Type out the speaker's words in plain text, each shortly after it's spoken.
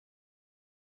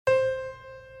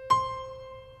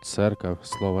Церковь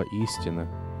Слова Истины,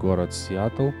 город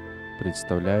Сиэтл,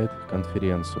 представляет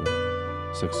конференцию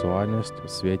 «Сексуальность в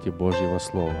свете Божьего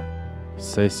Слова».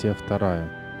 Сессия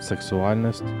 2.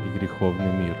 Сексуальность и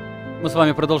греховный мир. Мы с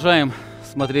вами продолжаем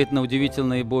смотреть на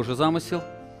удивительный Божий замысел,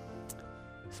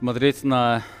 смотреть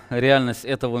на реальность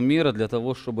этого мира для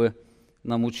того, чтобы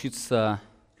нам учиться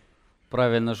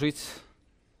правильно жить,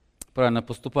 правильно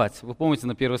поступать. Вы помните,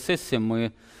 на первой сессии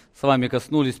мы с вами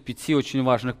коснулись 5 очень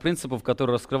важных принципов,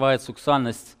 которые раскрывают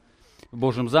сексуальность в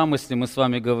Божьем замысле. Мы с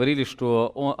вами говорили,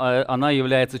 что она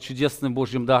является чудесным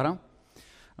Божьим даром.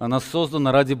 Она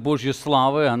создана ради Божьей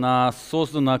славы, она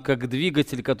создана как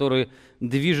двигатель, который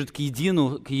движет к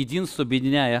единству,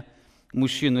 объединяя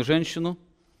мужчину и женщину.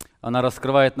 Она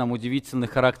раскрывает нам удивительный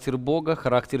характер Бога,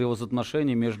 характер Его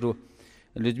взаимоотношений между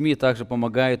людьми, и также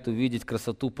помогает увидеть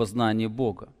красоту познания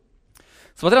Бога.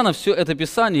 Смотря на все это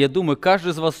Писание, я думаю,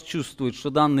 каждый из вас чувствует, что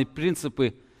данные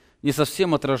принципы не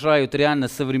совсем отражают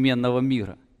реальность современного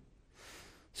мира.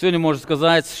 Сегодня можно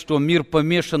сказать, что мир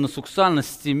помешан на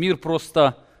сексуальности, мир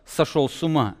просто сошел с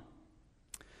ума.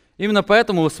 Именно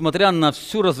поэтому, смотря на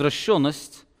всю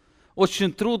развращенность,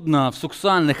 очень трудно в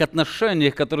сексуальных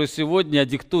отношениях, которые сегодня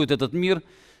диктуют этот мир,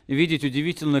 видеть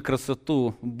удивительную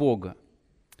красоту Бога.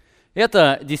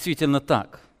 Это действительно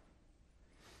так.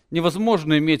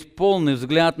 Невозможно иметь полный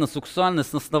взгляд на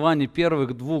сексуальность на основании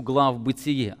первых 2 глав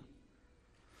Бытия.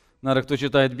 Наверное, кто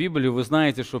читает Библию, вы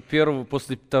знаете, что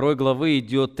после 2 главы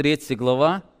идет 3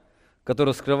 глава,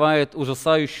 которая скрывает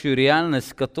ужасающую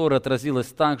реальность, которая отразилась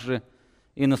также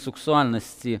и на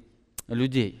сексуальности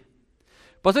людей.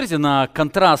 Посмотрите на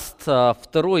контраст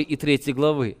 2 и 3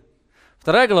 главы.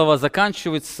 2 глава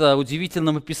заканчивается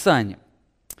удивительным описанием.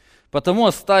 «Потому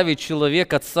оставит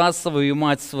человек отца свою и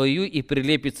мать свою, и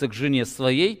прилепится к жене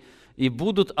своей, и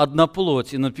будут одна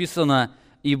плоть». И написано: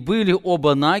 «И были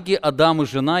оба наги, Адам и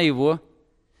жена его,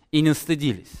 и не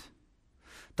стыдились».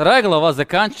 2 глава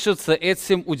заканчивается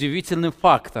этим удивительным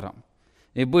фактором.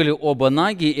 «И были оба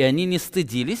наги, и они не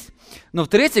стыдились». Но в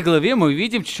 3 главе мы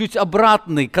видим чуть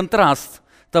обратный контраст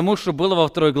тому, что было во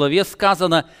 2 главе.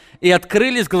 Сказано: «И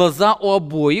открылись глаза у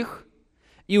обоих,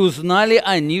 и узнали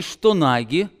они, что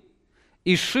наги,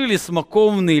 и шили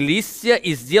смоковные листья,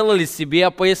 и сделали себе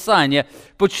опоясание».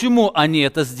 Почему они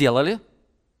это сделали?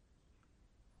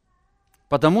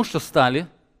 Потому что стали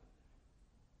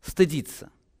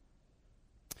стыдиться.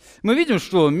 Мы видим,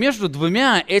 что между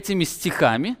 2 этими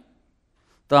стихами,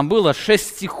 там было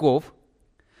 6 стихов,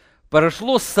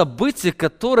 произошло событие,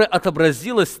 которое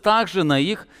отобразилось также на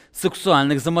их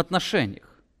сексуальных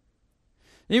взаимоотношениях.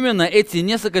 Именно эти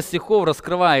несколько стихов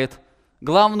раскрывают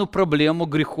главную проблему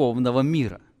греховного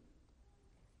мира.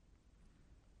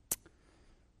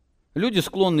 Люди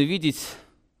склонны видеть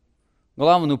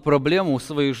главную проблему в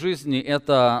своей жизни –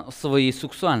 это в своей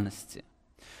сексуальности.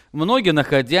 Многие,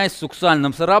 находясь в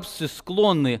сексуальном рабстве,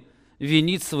 склонны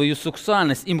винить свою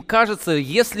сексуальность. Им кажется,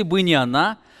 если бы не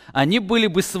она, они были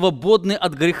бы свободны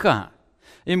от греха.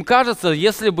 Им кажется,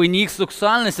 если бы не их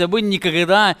сексуальность, они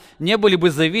никогда не были бы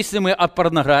зависимы от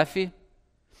порнографии,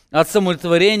 от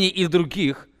самоудовлетворения и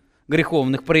других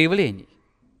греховных проявлений.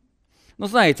 Но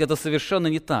знаете, это совершенно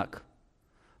не так.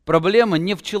 Проблема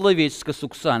не в человеческой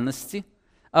сексуальности,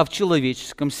 а в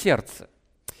человеческом сердце.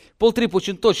 Пол Трип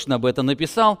очень точно об этом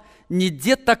написал: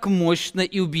 «Нигде так мощно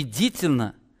и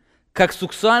убедительно, как в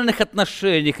сексуальных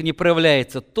отношениях не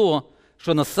проявляется то,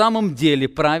 что на самом деле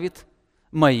правит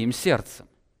моим сердцем».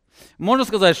 Можно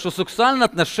сказать, что сексуальные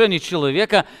отношения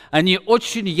человека, они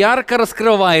очень ярко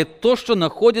раскрывают то, что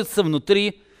находится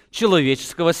внутри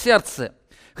человеческого сердца.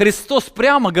 Христос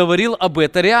прямо говорил об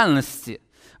этой реальности.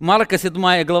 Марка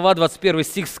 7 глава 21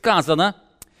 стих сказано: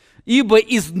 «Ибо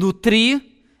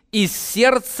изнутри, из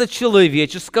сердца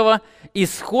человеческого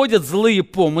исходят злые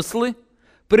помыслы,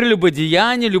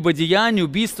 прелюбодеяние, любодеяние,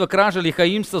 убийство, кража,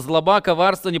 лихаимство, злоба,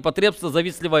 коварство, непотребство,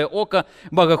 завистливое око,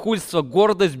 богохульство,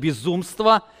 гордость,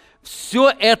 безумство». Все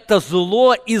это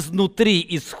зло изнутри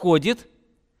исходит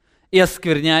и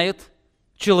оскверняет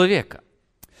человека.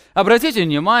 Обратите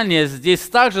внимание, здесь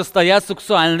также стоят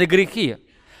сексуальные грехи.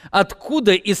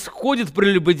 Откуда исходит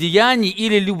прелюбодеяние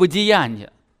или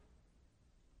любодеяние?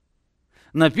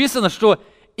 Написано, что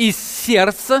из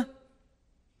сердца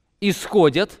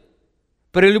исходят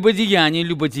прелюбодеяние и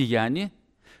любодеяние.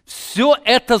 Все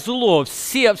это зло,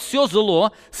 все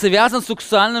зло связано с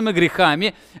сексуальными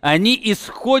грехами. Они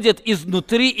исходят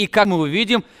изнутри, и, как мы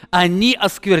увидим, они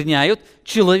оскверняют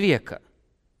человека.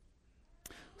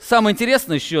 Самое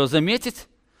интересное еще заметить,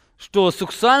 что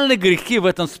сексуальные грехи в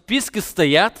этом списке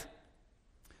стоят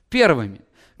первыми.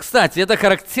 Кстати, это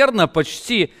характерно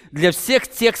почти для всех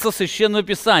текстов Священного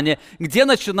Писания, где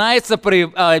начинается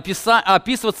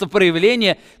описываться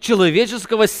проявление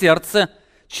человеческого сердца.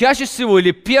 Чаще всего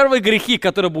или первые грехи,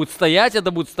 которые будут стоять,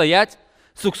 это будут стоять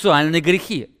сексуальные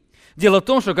грехи. Дело в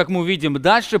том, что, как мы увидим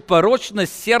дальше,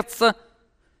 порочность сердца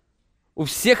у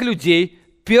всех людей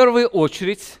в первую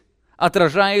очередь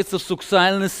отражается в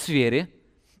сексуальной сфере,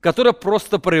 которая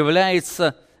просто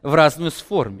проявляется в разной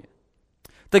форме.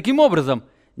 Таким образом,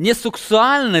 не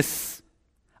сексуальность,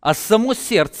 а само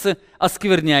сердце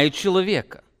оскверняет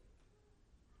человека.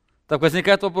 Так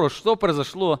возникает вопрос, что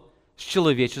произошло с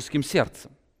человеческим сердцем?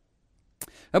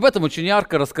 Об этом очень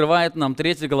ярко раскрывает нам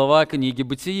 3 глава книги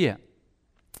 «Бытие».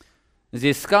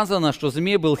 Здесь сказано, что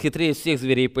змей был хитрее всех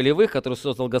зверей полевых, которые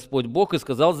создал Господь Бог, и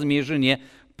сказал змей жене: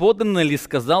 «Подлинно ли,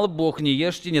 сказал Бог, не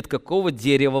ешьте ни от какого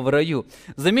дерева в раю?»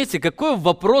 Заметьте, какой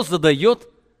вопрос задает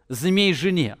змей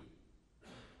жене.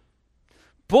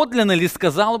 Подлинно ли,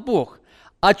 сказал Бог?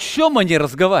 О чем они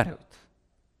разговаривают?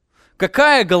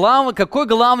 Какой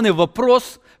главный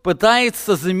вопрос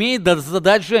пытается змей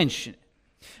задать женщине?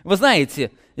 Вы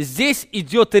знаете, здесь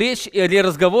идет речь или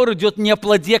разговор идет не о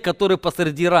плоде, который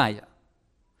посреди рая.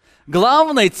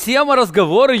 Главной темой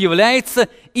разговора является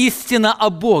истина о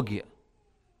Боге.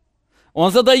 Он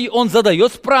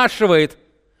спрашивает,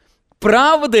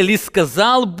 правда ли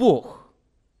сказал Бог?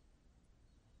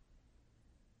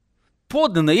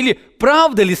 Подлинно или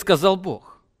правда ли сказал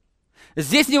Бог?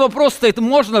 Здесь не вопрос стоит,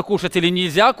 можно кушать или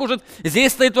нельзя кушать.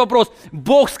 Здесь стоит вопрос,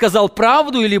 Бог сказал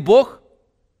правду или Бог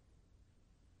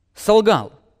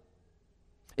солгал.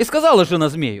 И сказала жена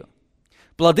змею: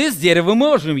 плоды с дерева мы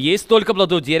можем есть, только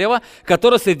плодов дерева,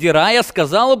 которое среди рая,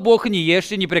 сказала Бог, не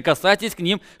ешьте, не прикасайтесь к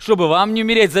ним, чтобы вам не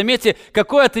умереть. Заметьте,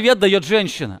 какой ответ дает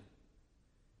женщина.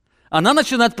 Она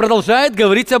продолжает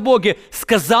говорить о Боге.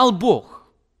 Сказал Бог.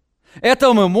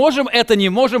 Это мы можем, это не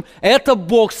можем, это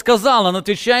Бог сказал. Она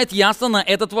отвечает ясно на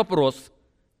этот вопрос.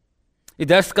 И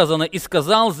дальше сказано: и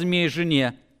сказал змей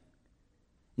жене: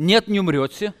 нет, не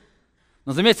умрете.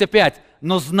 Но заметьте опять,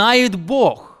 но знает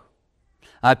Бог.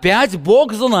 Опять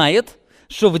Бог знает,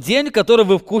 что в день, в который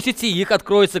вы вкусите их,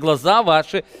 откроются глаза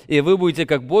ваши, и вы будете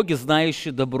как боги,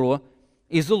 знающие добро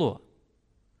и зло.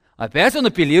 Опять он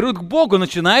апеллирует к Богу,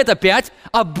 начинает опять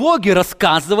о Боге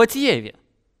рассказывать Еве.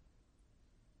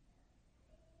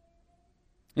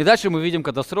 И дальше мы видим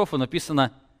катастрофу,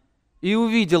 написано: и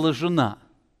увидела жена,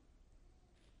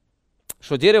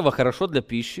 что дерево хорошо для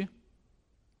пищи.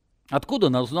 Откуда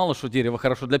она узнала, что дерево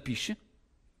хорошо для пищи?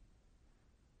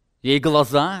 Ей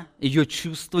глаза, ее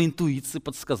чувства, интуиции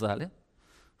подсказали.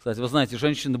 Кстати, вы знаете,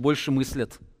 женщины больше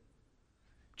мыслят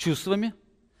чувствами.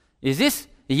 И здесь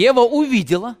Ева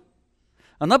увидела,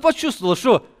 она почувствовала,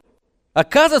 что,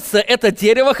 оказывается, это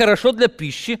дерево хорошо для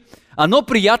пищи, оно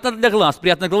приятно для глаз.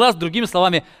 Приятно для глаз, другими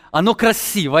словами, оно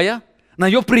красивое, на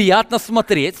нее приятно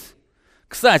смотреть.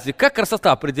 Кстати, как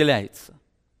красота определяется?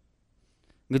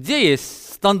 Где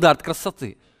есть стандарт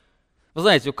красоты? Вы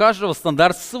знаете, у каждого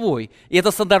стандарт свой. И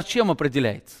этот стандарт чем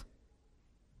определяется?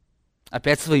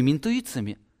 Опять своими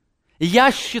интуициями. Я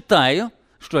считаю,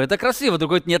 что это красиво.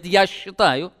 Другой говорит: нет, я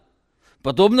считаю.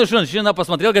 Подобная женщина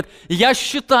посмотрела, говорит: я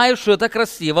считаю, что это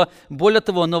красиво. Более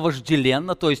того, оно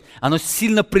вожделенно, то есть оно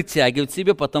сильно притягивает к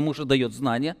себе, потому что дает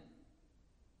знания.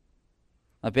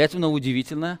 Опять оно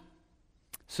удивительное.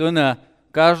 Сегодня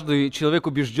каждый человек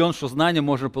убежден, что знания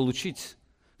можно получить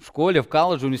в школе, в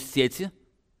колледже, в университете.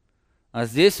 А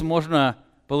здесь можно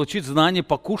получить знания,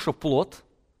 покушав плод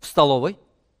в столовой.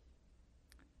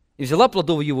 И взяла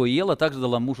плодов его и ела, а также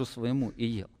дала мужу своему и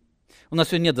ел. У нас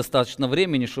сегодня нет достаточно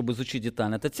времени, чтобы изучить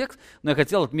детально этот текст, но я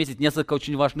хотел отметить несколько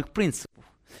очень важных принципов.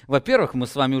 Во-первых, мы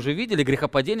с вами уже видели,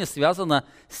 грехопадение связано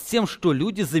с тем, что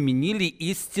люди заменили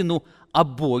истину о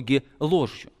Боге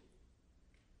ложью.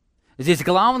 Здесь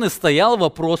главный стоял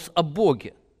вопрос о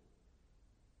Боге.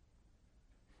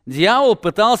 Дьявол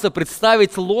пытался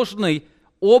представить ложный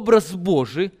образ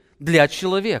Божий для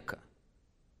человека.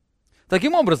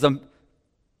 Таким образом,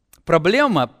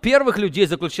 проблема первых людей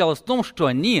заключалась в том, что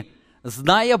они,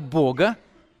 зная Бога,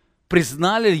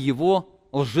 признали его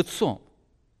лжецом.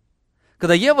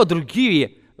 Когда Ева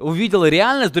другие увидела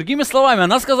реальность, другими словами,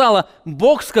 она сказала: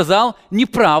 Бог сказал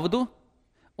неправду,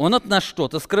 Он от нас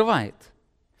что-то скрывает.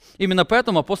 Именно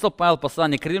поэтому апостол Павел в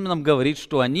послании к Римлянам говорит,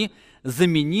 что они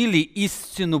заменили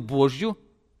истину Божью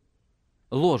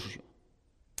ложью.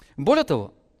 Более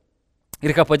того,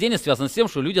 грехопадение связано с тем,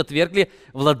 что люди отвергли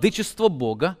владычество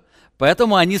Бога,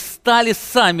 поэтому они стали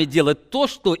сами делать то,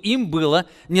 что им было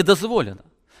недозволено.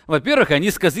 Во-первых, они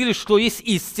сказали, что есть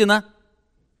истина,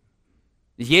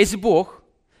 есть Бог.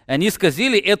 Они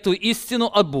сказали эту истину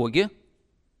о Боге.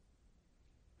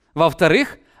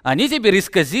 Во-вторых, они теперь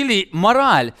исказили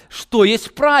мораль, что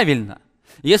есть правильно.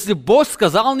 Если Бог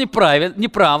сказал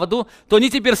неправду, то они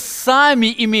теперь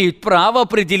сами имеют право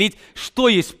определить, что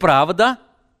есть правда,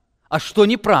 а что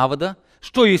неправда,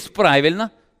 что есть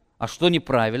правильно, а что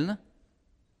неправильно.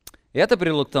 И это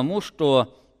привело к тому,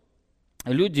 что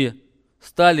люди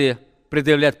стали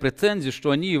предъявлять претензии,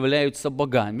 что они являются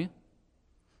богами,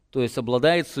 то есть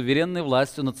обладают суверенной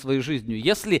властью над своей жизнью.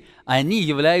 Если они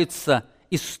являются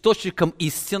источником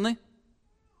истины,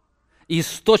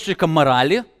 источником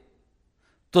морали,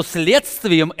 то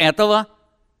следствием этого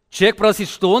человек просит,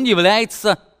 что он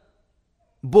является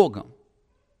Богом.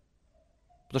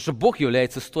 Потому что Бог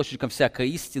является источником всякой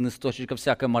истины, источником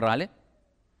всякой морали.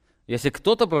 Если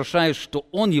кто-то провозглашает, что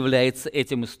он является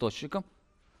этим источником,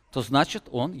 то значит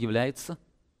он является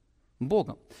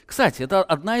Богом. Кстати, это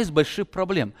одна из больших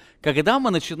проблем. Когда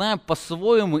мы начинаем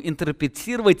по-своему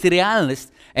интерпретировать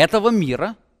реальность этого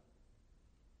мира,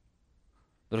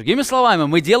 другими словами,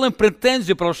 мы делаем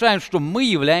претензию, провозглашаем, что мы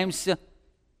являемся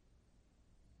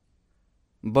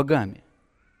богами.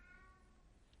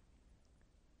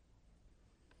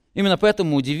 Именно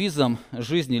поэтому девизом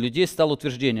жизни людей стало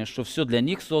утверждение, что все для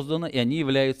них создано, и они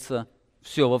являются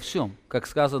все во всем. Как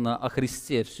сказано о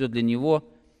Христе, все для Него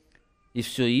и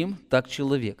все им, так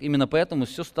человек. Именно поэтому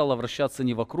все стало вращаться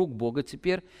не вокруг Бога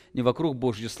теперь, не вокруг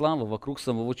Божьей славы, а вокруг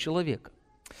самого человека.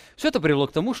 Все это привело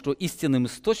к тому, что истинным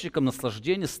источником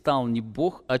наслаждения стал не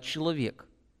Бог, а человек.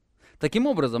 Таким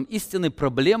образом, истинной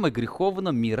проблемой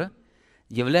греховного мира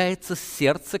является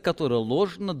сердце, которое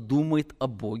ложно думает о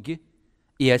Боге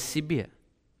и о себе.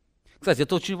 Кстати,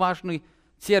 это очень важный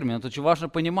термин, это очень важное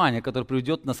понимание, которое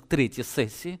приведет нас к третьей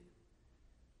сессии.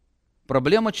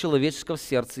 Проблема человеческого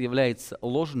сердца является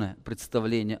ложное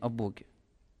представление о Боге.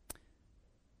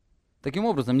 Таким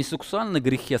образом, не сексуальные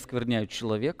грехи оскверняют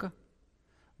человека,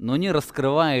 но не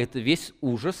раскрывает весь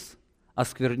ужас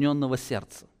оскверненного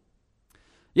сердца.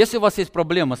 Если у вас есть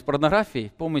проблема с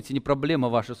порнографией, помните, не проблема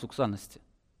вашей сексуальности.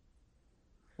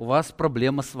 У вас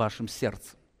проблема с вашим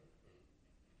сердцем.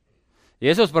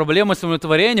 Если у вас проблема с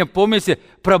самоудовлетворением, помните,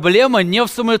 проблема не в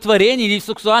самоудовлетворении, не в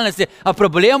сексуальности, а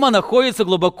проблема находится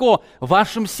глубоко в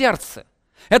вашем сердце.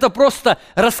 Это просто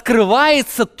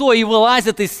раскрывается то и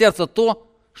вылазит из сердца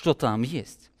то, что там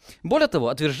есть. Более того,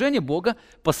 отвержение Бога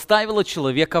поставило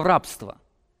человека в рабство.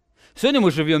 Сегодня мы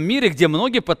живем в мире, где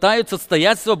многие пытаются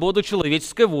отстоять свободу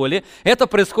человеческой воли. Это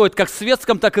происходит как в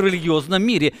светском, так и в религиозном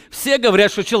мире. Все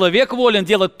говорят, что человек волен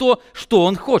делать то, что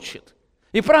он хочет.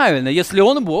 И правильно, если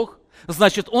он Бог,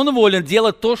 значит, он волен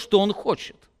делать то, что он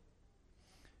хочет.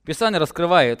 Писание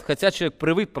раскрывает, хотя человек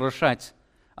привык провозглашать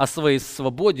о своей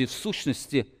свободе, в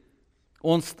сущности,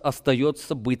 он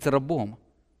остается быть рабом.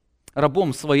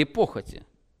 Рабом своей похоти.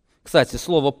 Кстати,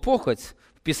 слово «похоть»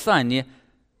 в Писании,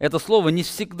 это слово не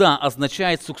всегда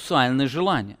означает сексуальное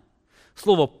желание.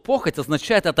 Слово «похоть»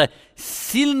 означает это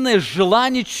сильное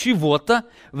желание чего-то,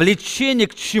 влечение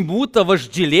к чему-то,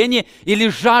 вожделение или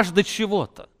жажда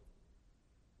чего-то.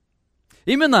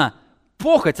 Именно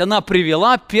похоть, она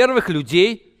привела первых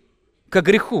людей к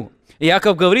греху.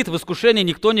 Иаков говорит, в искушении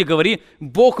никто не говори,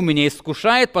 Бог меня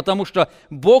искушает, потому что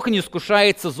Бог не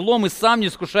искушается злом и сам не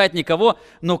искушает никого,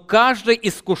 но каждый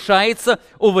искушается,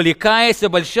 увлекаясь,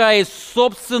 обольщаясь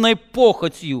собственной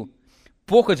похотью.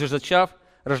 Похоть же, зачав,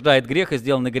 рождает грех, и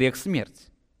сделанный грех — смерть.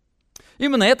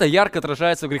 Именно это ярко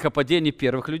отражается в грехопадении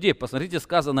первых людей. Посмотрите,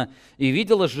 сказано, «И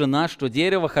видела жена, что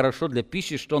дерево хорошо для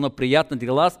пищи, что оно приятно для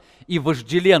глаз, и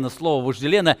вожделенно». Слово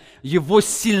 «вожделенно» его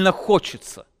сильно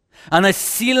хочется. Она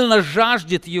сильно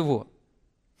жаждет его.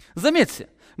 Заметьте,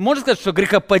 можно сказать, что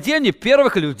грехопадение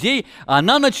первых людей,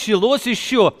 она началось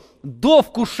еще до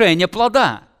вкушения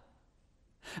плода.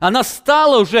 Она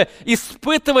стала уже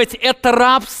испытывать это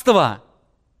рабство,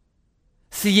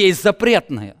 съесть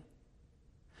запретное.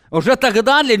 Уже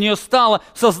тогда для нее стало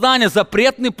создание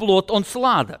запретный плод, он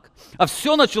сладок. А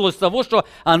все началось с того, что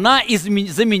она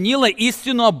заменила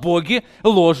истину о Боге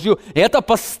ложью. Это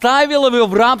поставило ее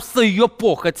в рабство ее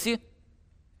похоти.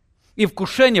 И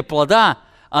вкушение плода,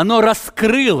 оно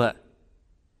раскрыло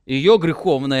ее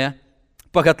греховное,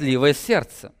 похотливое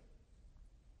сердце.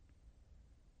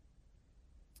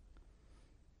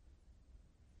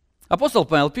 Апостол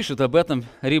Павел пишет об этом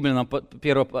Римлянам,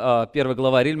 1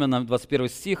 глава Римлянам, 21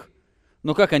 стих.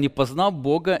 «Но как они, познав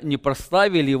Бога, не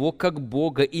прославили Его как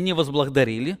Бога и не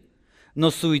возблагодарили,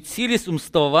 но суетились в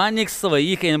умствованиях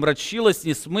своих, и омрачилось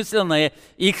несмысленное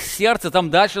их сердце». Там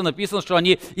дальше написано, что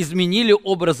они изменили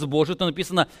образ Божий. То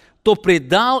написано, «то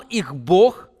предал их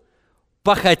Бог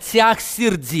похотях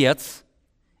сердец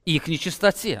их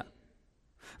нечистоте».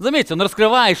 Заметьте, он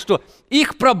раскрывает, что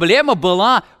их проблема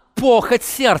была похоть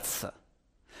сердца.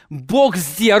 Бог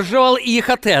сдерживал их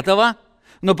от этого,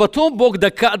 но потом Бог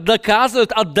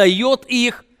доказывает, отдает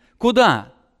их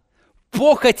куда?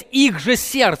 Похоть их же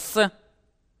сердца,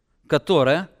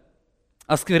 которое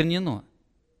осквернено.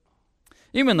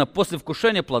 Именно после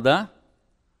вкушения плода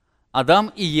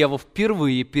Адам и Ева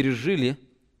впервые пережили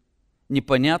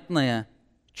непонятное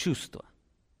чувство.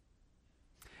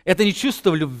 Это не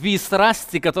чувство любви и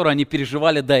страсти, которое они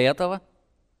переживали до этого.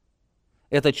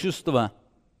 Это чувство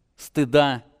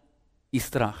стыда и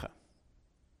страха.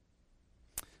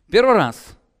 Первый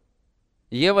раз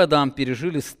Ева и Адам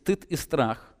пережили стыд и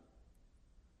страх,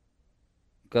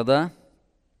 когда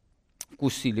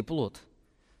вкусили плод.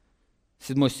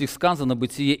 7 стих сказано,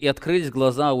 Бытие, «И открылись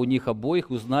глаза у них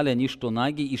обоих, узнали они, что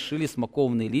наги, и шили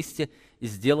смоковные листья, и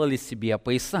сделали себе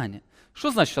опоясание». Что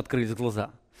значит открылись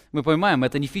глаза? Мы понимаем,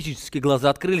 это не физические глаза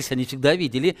открылись, они всегда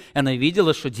видели. Она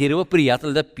видела, что дерево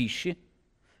приятно для пищи.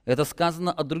 Это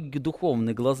сказано о других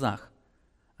духовных глазах.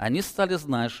 Они стали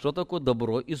знать, что такое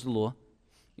добро и зло.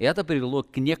 И это привело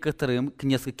к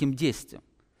нескольким действиям.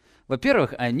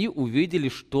 Во-первых, они увидели,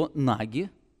 что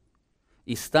наги,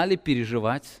 и стали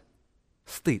переживать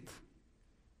стыд.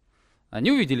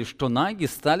 Они увидели, что наги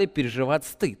стали переживать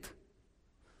стыд.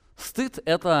 Стыд –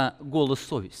 это голос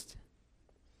совести.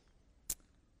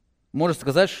 Можно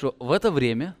сказать, что в это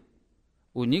время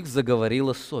у них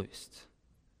заговорила совесть.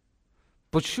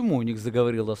 Почему у них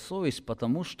заговорила совесть?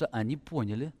 Потому что они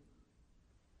поняли,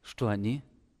 что они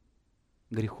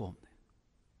греховны.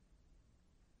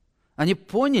 Они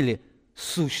поняли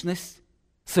сущность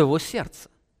своего сердца.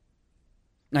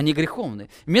 Они греховны.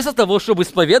 Вместо того, чтобы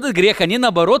исповедать грех, они,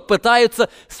 наоборот, пытаются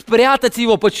спрятать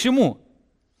его. Почему?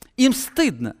 Им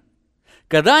стыдно.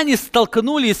 Когда они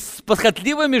столкнулись с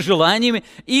похотливыми желаниями,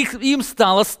 им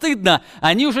стало стыдно.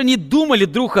 Они уже не думали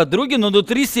друг о друге, но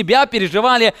внутри себя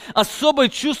переживали особое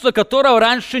чувство, которого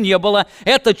раньше не было.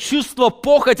 Это чувство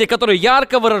похоти, которое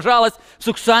ярко выражалось в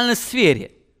сексуальной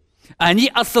сфере.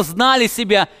 Они осознали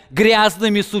себя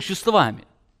грязными существами.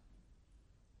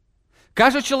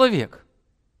 Каждый человек,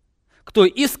 кто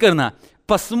искренне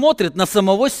посмотрит на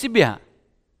самого себя,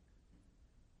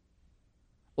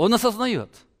 он осознает,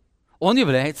 он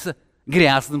является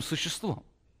грязным существом.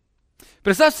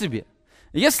 Представь себе,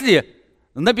 если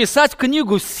написать в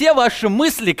книгу все ваши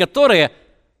мысли, которые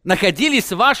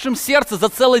находились в вашем сердце за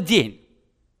целый день,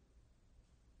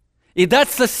 и дать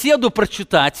соседу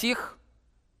прочитать их,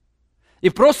 и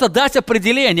просто дать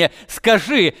определение,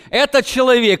 скажи, этот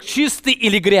человек чистый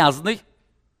или грязный,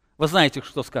 вы знаете,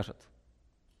 что скажет?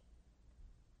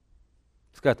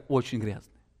 Скажет, очень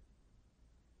грязный.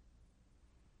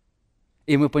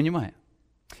 И мы понимаем.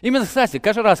 Именно, кстати,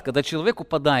 каждый раз, когда человек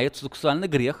упадает в сексуальный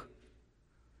грех,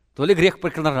 то ли грех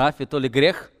порнографии, то ли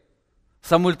грех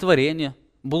самоудовлетворения,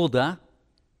 блуда,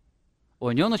 у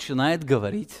него начинает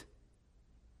говорить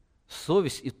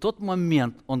совесть. И в тот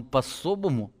момент он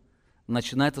по-особому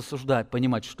начинает осуждать,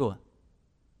 понимать, что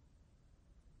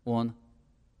он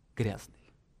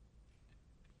грязный.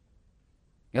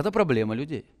 Это проблема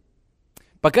людей.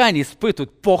 Пока они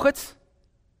испытывают похоть,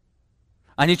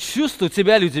 они чувствуют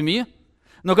себя людьми,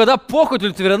 но когда похоть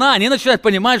удовлетворена, они начинают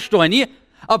понимать, что они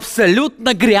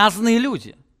абсолютно грязные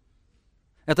люди.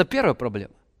 Это первая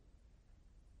проблема.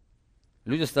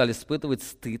 Люди стали испытывать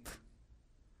стыд,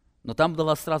 но там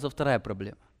была сразу вторая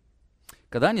проблема.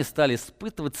 Когда они стали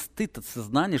испытывать стыд от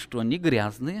сознания, что они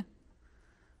грязные,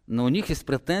 но у них есть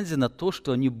претензии на то,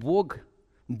 что они боги,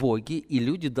 и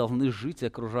люди должны жить,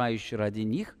 окружающие ради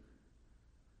них,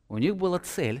 у них была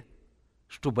цель,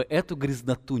 чтобы эту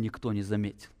грязноту никто не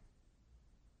заметил.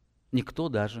 Никто,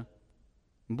 даже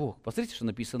Бог. Посмотрите, что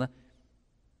написано.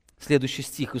 Следующий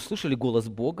стих. «Услышали голос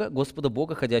Бога, Господа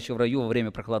Бога, ходящего в раю во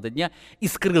время прохлады дня, и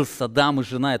скрылся Адам и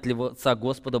жена от лица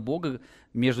Господа Бога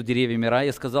между деревьями рая.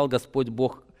 И сказал Господь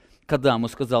Бог к Адаму,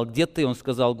 сказал, где ты? Он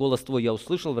сказал, голос твой я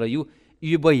услышал в раю,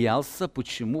 и боялся.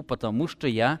 Почему? Потому что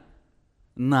я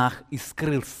наг и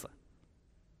скрылся».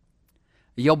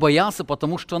 Я убоялся,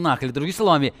 потому что наг. Или другими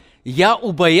словами, я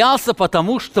убоялся,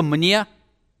 потому что мне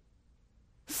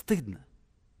стыдно.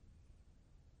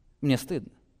 Мне стыдно.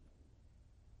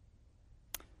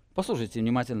 Послушайте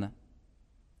внимательно.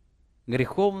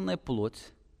 Греховная плоть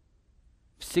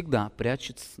всегда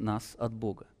прячет нас от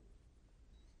Бога.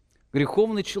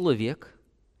 Греховный человек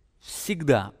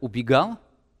всегда убегал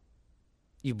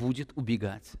и будет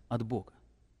убегать от Бога.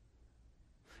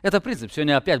 Это принцип.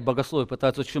 Сегодня опять богословие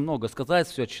пытаются очень много сказать,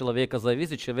 все от человека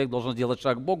зависит, человек должен делать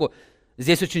шаг к Богу.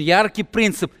 Здесь очень яркий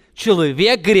принцип.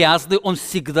 Человек грязный, он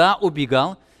всегда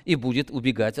убегал и будет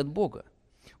убегать от Бога.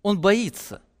 Он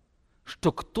боится,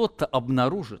 что кто-то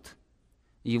обнаружит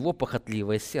его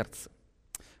похотливое сердце.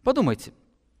 Подумайте,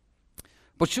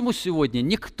 Почему сегодня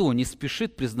никто не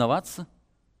спешит признаваться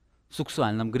в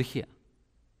сексуальном грехе?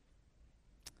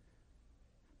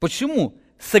 Почему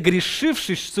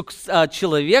согрешивший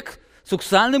человек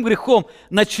сексуальным грехом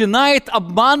начинает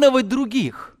обманывать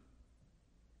других,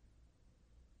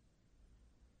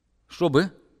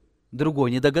 чтобы другой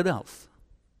не догадался?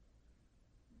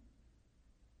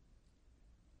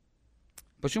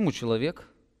 Почему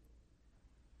человек,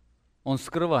 он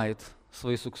скрывает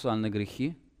свои сексуальные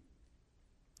грехи,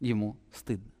 ему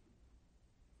стыдно?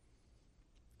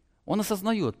 Он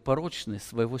осознает порочность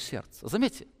своего сердца.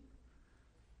 Заметьте,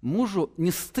 мужу не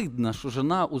стыдно, что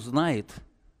жена узнает,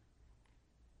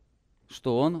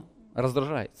 что он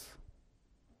раздражается.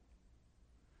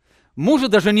 Мужу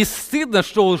даже не стыдно,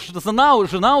 что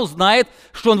жена узнает,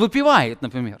 что он выпивает,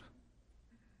 например.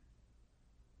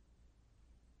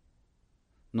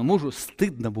 Но мужу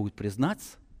стыдно будет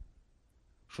признаться,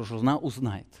 что жена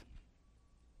узнает,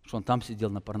 что он там сидел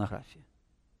на порнографии.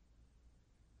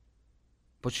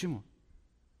 Почему?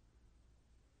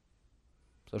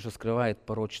 Потому что скрывает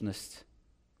порочность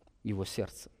его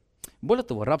сердца. Более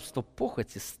того, рабство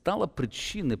похоти стало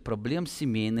причиной проблем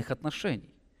семейных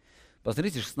отношений.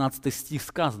 Посмотрите, 16 стих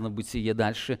сказано в Бытие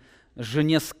дальше.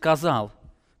 «Жене сказал»,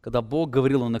 когда Бог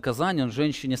говорил о наказании, Он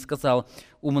женщине сказал: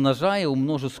 «Умножая,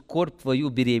 умножу скорбь твою,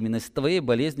 беременность твоей,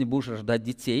 болезни будешь рождать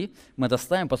детей». Мы это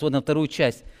ставим, посмотрим на вторую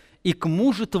часть. «И к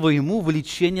мужу твоему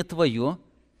влечение твое,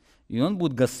 и он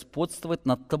будет господствовать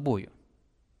над тобою».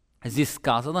 Здесь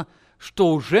сказано,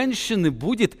 что у женщины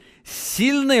будет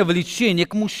сильное влечение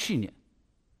к мужчине.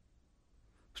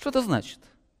 Что это значит?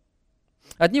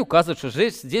 Одни указывают, что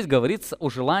здесь говорится о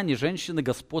желании женщины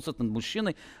господствовать над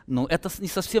мужчиной, но это не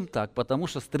совсем так, потому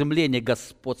что стремление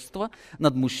господства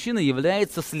над мужчиной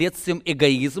является следствием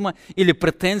эгоизма или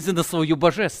претензии на свою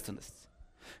божественность.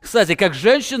 Кстати, как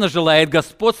женщина желает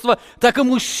господства, так и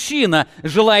мужчина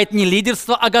желает не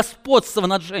лидерства, а господства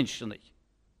над женщиной.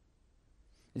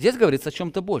 Здесь говорится о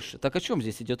чем-то больше. Так о чем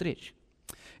здесь идет речь?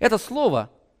 Это слово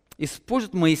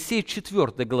использует Моисей в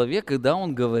 4 главе, когда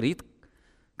он говорит,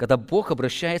 когда Бог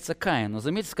обращается к Каину.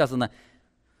 Заметьте, сказано,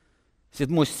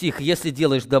 7 стих: «Если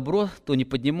делаешь добро, то не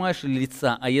поднимаешь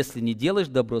лица, а если не делаешь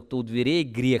добро, то у дверей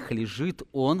грех лежит,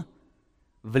 он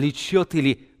влечет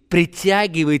или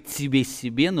притягивает тебе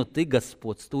себе, но ты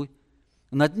господствуй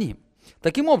над ним».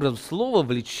 Таким образом, слово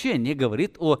 «влечение»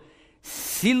 говорит о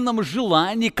сильном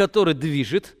желании, которое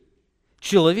движет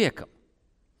человеком.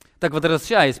 Так,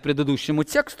 возвращаясь к предыдущему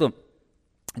тексту,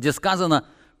 где сказано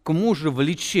 «к мужу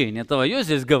влечение твое»,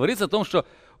 здесь говорится о том, что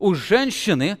у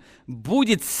женщины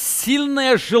будет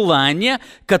сильное желание,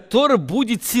 которое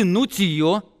будет тянуть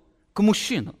ее к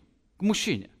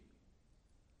мужчине.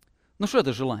 Ну что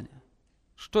это желание?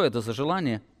 Что это за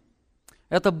желание?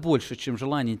 Это больше, чем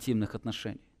желание интимных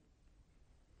отношений.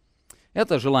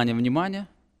 Это желание внимания,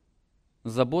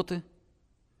 заботы,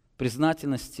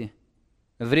 признательности,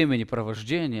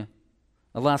 времяпровождения,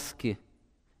 ласки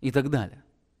и так далее.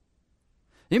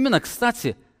 Именно,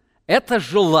 кстати, это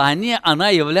желание, оно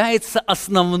является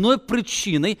основной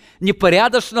причиной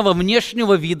непорядочного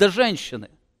внешнего вида женщины.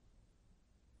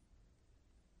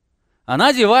 Она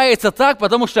одевается так,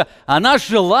 потому что она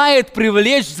желает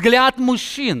привлечь взгляд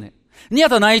мужчины.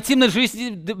 Нет, она о интимной жизни,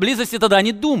 близости тогда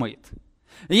не думает.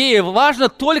 Ей важно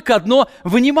только одно –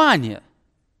 внимание.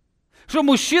 Что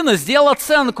мужчина сделал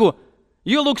оценку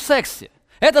 «You look sexy».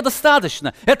 Это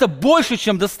достаточно, это больше,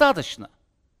 чем достаточно.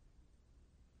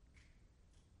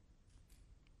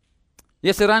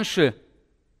 Если раньше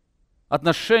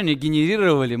отношения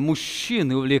генерировали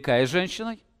мужчины, увлекаясь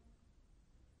женщиной,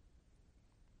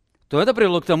 то это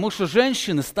привело к тому, что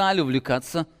женщины стали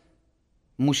увлекаться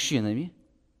мужчинами.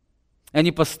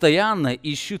 Они постоянно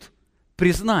ищут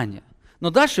признания. Но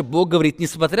дальше Бог говорит,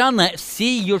 несмотря на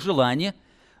все ее желания,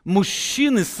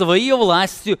 мужчины своей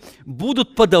властью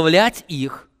будут подавлять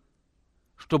их,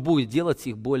 что будет делать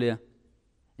их более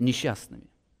несчастными.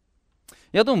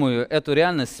 Я думаю, эту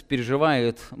реальность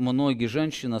переживают многие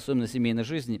женщины, особенно в семейной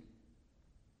жизни,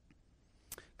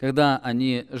 когда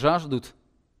они жаждут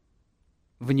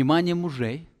внимания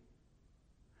мужей,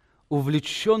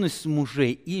 увлеченность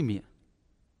мужей ими,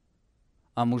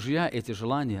 а мужья эти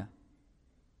желания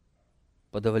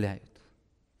подавляют.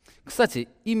 Кстати,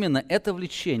 именно это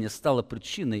влечение стало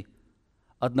причиной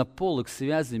однополых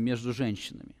связей между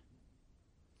женщинами.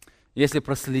 Если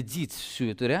проследить всю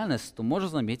эту реальность, то можно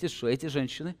заметить, что эти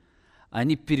женщины,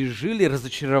 они пережили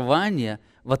разочарование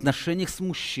в отношениях с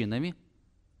мужчинами,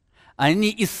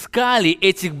 они искали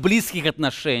этих близких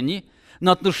отношений,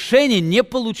 но отношений не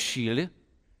получили.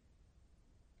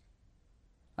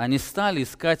 Они стали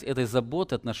искать этой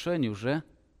заботы, отношений уже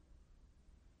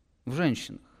в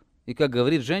женщинах. И как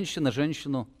говорит женщина,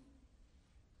 женщину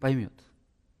поймет.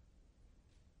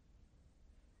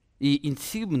 И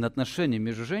интимные отношения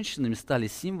между женщинами стали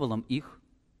символом их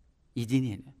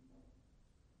единения.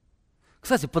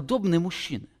 Кстати, подобные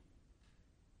мужчины.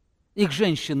 Их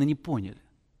женщины не поняли,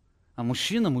 а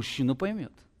мужчина мужчину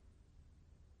поймет.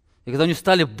 И когда у них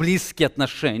стали близкие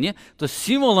отношения, то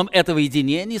символом этого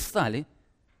единения стали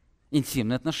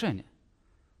интимные отношения.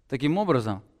 Таким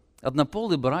образом,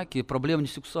 однополые браки – проблема не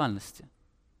сексуальности,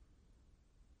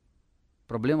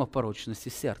 проблема порочности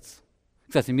сердца.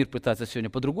 Кстати, мир пытается сегодня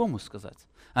по-другому сказать.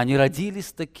 Они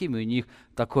родились такими, у них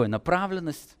такая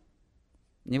направленность.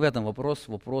 Не в этом вопрос,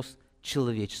 вопрос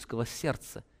человеческого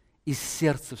сердца. Из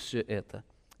сердца все это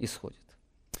исходит.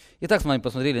 Итак, мы с вами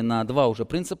посмотрели на два уже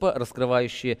принципа,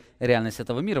 раскрывающие реальность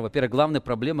этого мира. Во-первых, главной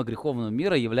проблемой греховного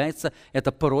мира является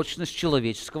это порочность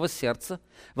человеческого сердца.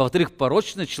 Во-вторых,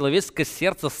 порочное человеческое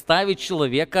сердце ставит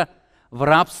человека в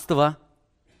рабство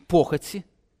похоти.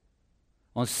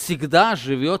 Он всегда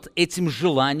живет этим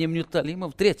желанием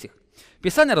неутолимым. В-третьих,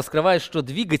 Писание раскрывает, что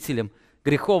двигателем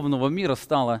греховного мира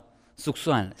стала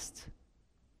сексуальность.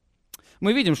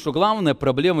 Мы видим, что главная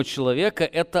проблема человека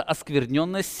 – это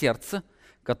оскверненное сердце,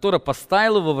 которое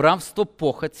поставило его в рабство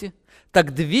похоти.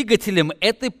 Так двигателем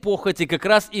этой похоти как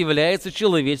раз и является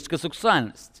человеческая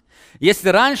сексуальность. Если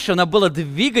раньше она была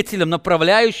двигателем,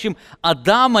 направляющим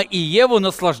Адама и Еву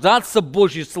наслаждаться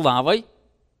Божьей славой,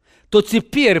 то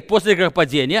теперь, после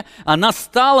грехопадения, она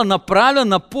стала направлена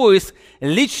на поиск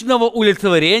личного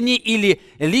удовлетворения или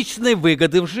личной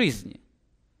выгоды в жизни.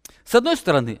 С одной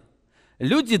стороны,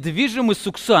 люди движимы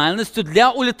сексуальностью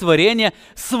для удовлетворения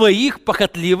своих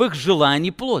похотливых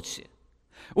желаний плоти.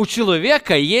 У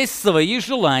человека есть свои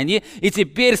желания, и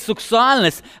теперь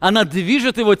сексуальность, она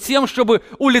движет его тем, чтобы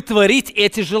удовлетворить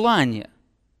эти желания.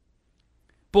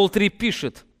 Пол 3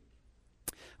 пишет: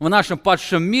 в нашем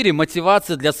падшем мире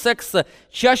мотивация для секса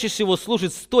чаще всего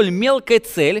служит столь мелкой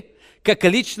цели, как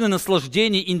личное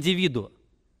наслаждение индивида.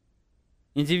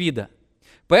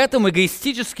 Поэтому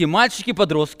эгоистические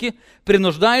мальчики-подростки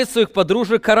принуждают своих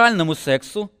подружек к оральному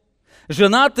сексу.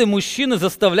 Женатые мужчины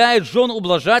заставляют жен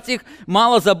ублажать их,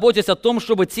 мало заботясь о том,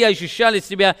 чтобы те ощущали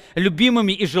себя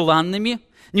любимыми и желанными.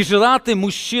 Неженатые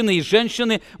мужчины и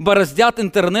женщины бороздят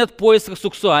интернет в поисках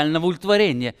сексуального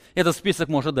удовлетворения. Этот список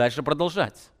можно дальше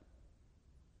продолжать.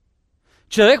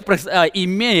 Человек,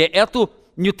 имея это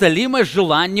неутолимое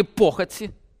желание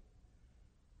похоти,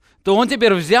 то он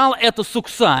теперь взял эту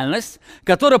сексуальность,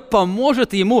 которая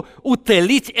поможет ему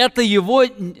утолить это его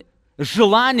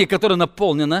желание, которое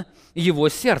наполнено его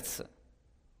сердце.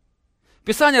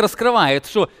 Писание раскрывает,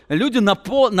 что люди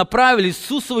направили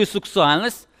всю свою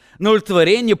сексуальность на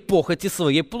удовлетворение похоти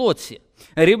своей плоти.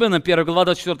 Римлянам 1 глава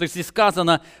 24 стих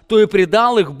сказано: «То и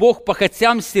предал их Бог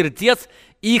похотям сердец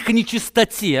и их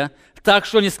нечистоте, так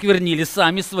что они сквернили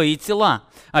сами свои тела».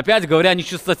 Опять говоря о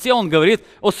нечистоте, он говорит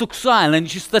о сексуальной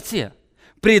нечистоте.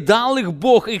 Предал их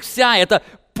Бог, их вся эта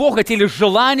похоть или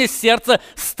желание сердца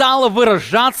стало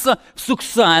выражаться в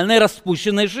сексуальной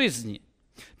распущенной жизни.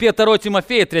 2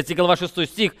 Тимофея, 3 глава 6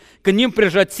 стих: «К ним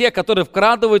прижат те, которые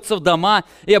вкрадываются в дома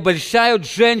и обольщают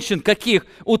женщин, каких?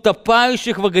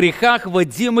 Утопающих во грехах,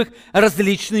 водимых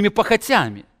различными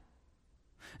похотями».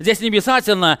 Здесь не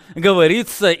обязательно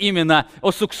говорится именно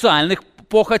о сексуальных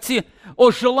похоти,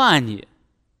 о желании.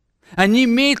 Они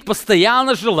имеют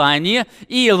постоянное желание,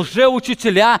 и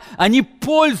лжеучителя, они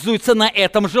пользуются на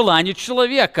этом желании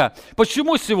человека.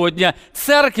 Почему сегодня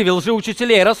церкви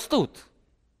лжеучителей растут?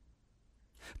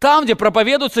 Там, где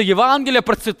проповедуется Евангелие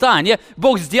процветания,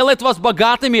 Бог сделает вас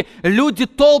богатыми, люди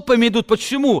толпами идут.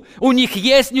 Почему? У них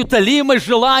есть неутолимое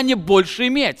желание больше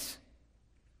иметь.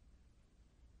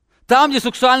 Там, где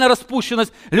сексуальная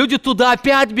распущенность, люди туда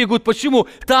опять бегут. Почему?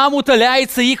 Там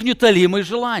утоляется их неутолимое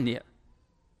желание.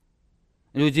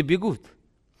 Люди бегут.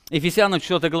 Ефесянам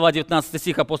 4 глава 19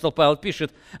 стих апостол Павел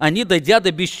пишет: «Они, дойдя до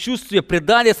бесчувствия,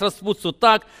 предались распутству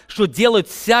так, что делают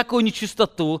всякую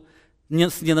нечистоту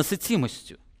с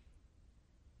ненасытимостью».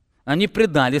 Они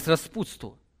предались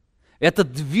распутству. Это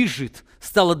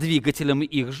стало двигателем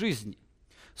их жизни.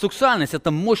 Сексуальность –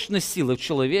 это мощная сила в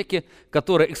человеке,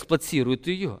 которая эксплуатирует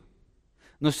ее.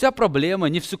 Но вся проблема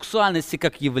не в сексуальности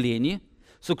как явлении.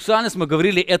 Сексуальность, мы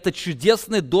говорили, это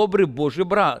чудесный, добрый Божий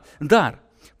дар.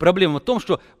 Проблема в том,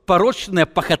 что порочное,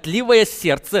 похотливое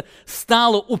сердце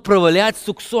стало управлять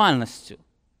сексуальностью.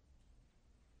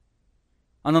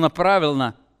 Оно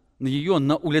направлено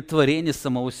на удовлетворение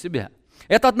самого себя.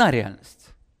 Это одна реальность.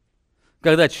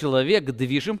 Когда человек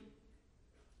движим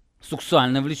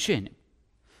сексуальным влечением.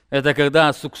 Это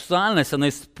когда сексуальность, она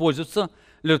используется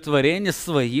для удовлетворения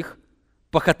своих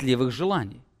похотливых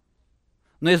желаний.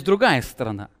 Но есть другая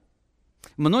сторона.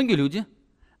 Многие люди,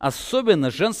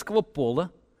 особенно женского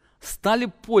пола, стали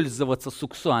пользоваться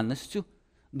сексуальностью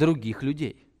других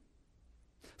людей.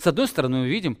 С одной стороны, мы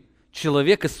видим,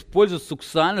 человек использует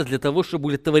сексуальность для того, чтобы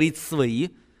удовлетворить свои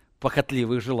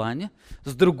похотливые желания.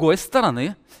 С другой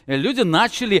стороны, люди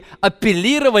начали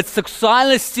апеллировать к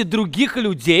сексуальности других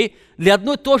людей для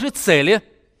одной и той же цели,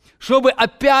 чтобы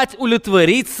опять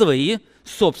удовлетворить свои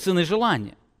собственные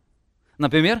желания.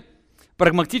 Например,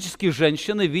 прагматические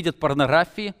женщины видят в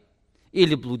порнографии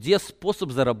или блуде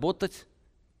способ заработать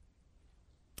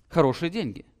хорошие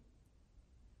деньги.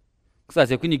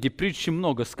 Кстати, в книге «Притчи»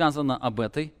 много сказано об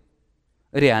этой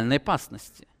реальной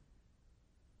опасности.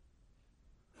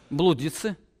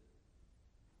 Блудницы,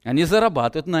 они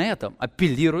зарабатывают на этом,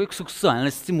 апеллируя к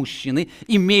сексуальности мужчины,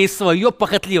 имея свое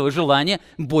похотливое желание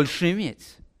больше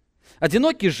иметь.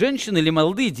 Одинокие женщины или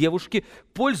молодые девушки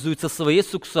пользуются своей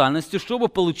сексуальностью, чтобы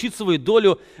получить свою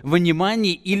долю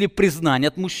внимания или признания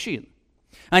от мужчин.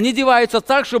 Они одеваются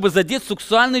так, чтобы задеть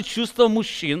сексуальные чувства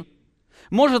мужчин.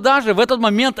 Может, даже в этот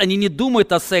момент они не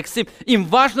думают о сексе, им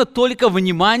важно только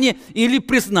внимание или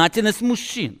признательность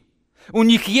мужчин. У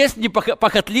них есть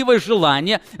непохотливое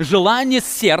желание, желание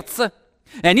сердца,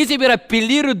 и они теперь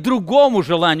апеллируют другому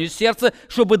желанию сердца,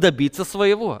 чтобы добиться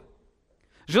своего.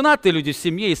 Женатые люди в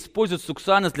семье используют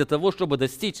сексуальность для того, чтобы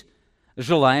достичь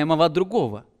желаемого от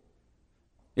другого.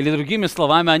 Или другими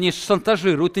словами, они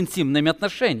шантажируют интимными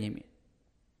отношениями.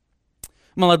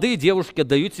 Молодые девушки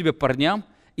отдают себе парням,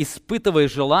 испытывая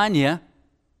желание,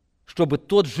 чтобы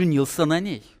тот женился на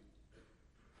ней.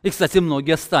 И, кстати,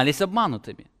 многие остались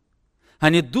обманутыми.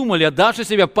 Они думали, отдавший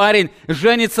себе парень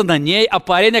женится на ней, а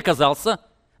парень оказался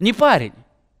не парень.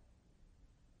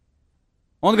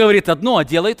 Он говорит одно, а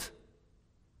делает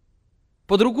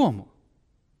по-другому.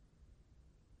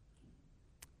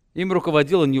 Им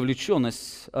руководила не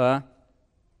увлеченность, а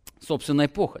собственная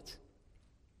похоть.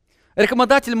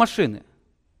 Рекламодатель машины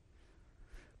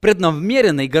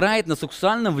преднамеренно играет на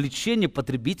сексуальном влечении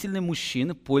потребительной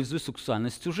мужчины, пользуясь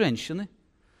сексуальностью женщины,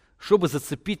 чтобы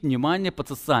зацепить внимание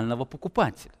потенциального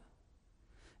покупателя.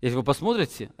 Если вы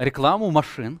посмотрите рекламу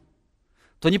машин,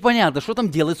 то непонятно, что там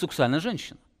делает сексуальная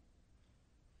женщина.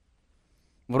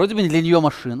 Вроде бы не для нее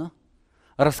машина.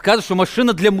 Рассказывают, что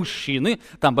машина для мужчины,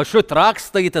 там большой трак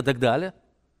стоит и так далее.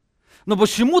 Но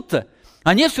почему-то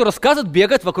они все рассказывают,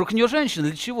 бегают вокруг нее женщины.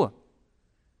 Для чего?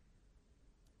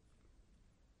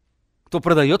 Кто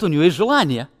продает, у него есть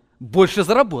желание больше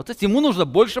заработать, ему нужно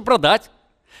больше продать.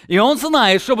 И он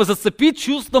знает, чтобы зацепить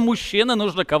чувство мужчины,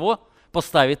 нужно кого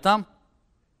поставить там?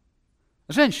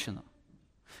 Женщину.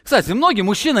 Кстати, многие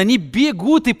мужчины, они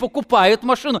бегут и покупают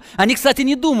машину. Они, кстати,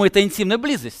 не думают о интимной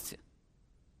близости.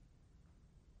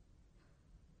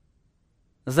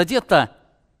 Задето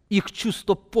их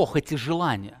чувство похоти,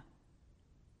 желания.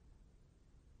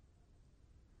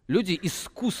 Люди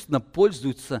искусно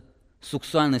пользуются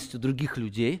сексуальностью других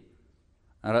людей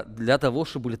для того,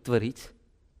 чтобы удовлетворить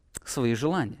свои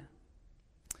желания.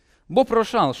 Бог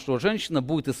пророчал, что женщина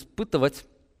будет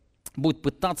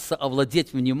пытаться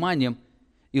овладеть вниманием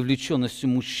и влеченностью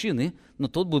мужчины, но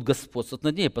тот будет господствовать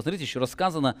над ней. Посмотрите, еще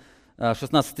рассказано,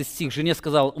 16 стих, «Жене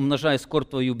сказал, умножай скорбь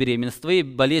твою, беременность твоей,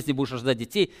 болезни будешь рождать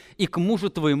детей, и к мужу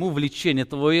твоему влечение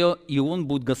твое, и он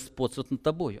будет господствовать над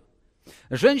тобою».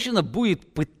 Женщина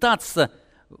будет пытаться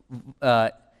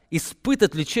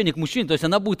испытать влечение к мужчине, то есть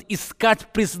она будет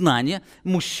искать признание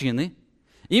мужчины.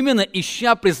 Именно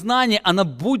ища признание, она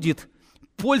будет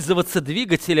пользоваться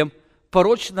двигателем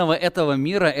порочного этого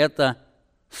мира, это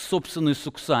собственной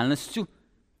сексуальностью,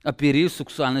 оперируя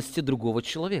сексуальности другого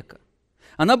человека.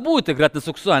 Она будет играть на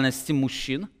сексуальности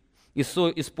мужчин,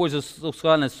 используя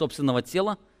сексуальность собственного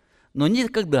тела, но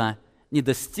никогда не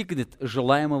достигнет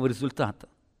желаемого результата,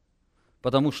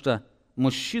 потому что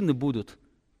мужчины будут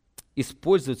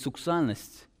использовать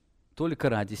сексуальность только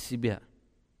ради себя.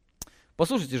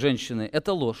 Послушайте, женщины,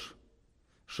 это ложь,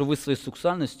 что вы своей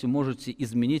сексуальностью можете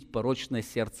изменить порочное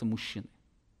сердце мужчины.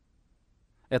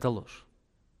 Это ложь.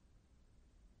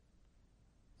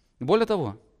 Более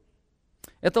того,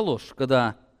 это ложь,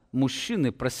 когда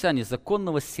мужчины, прося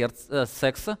незаконного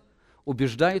секса,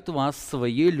 убеждают вас в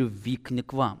своей любви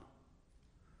к вам.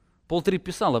 Пол 3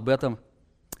 писал об этом.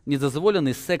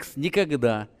 Недозволенный секс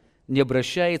никогда не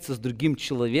обращается с другим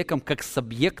человеком как с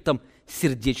объектом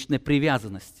сердечной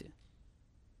привязанности.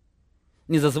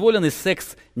 Недозволенный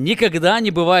секс никогда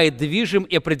не бывает движим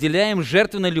и определяем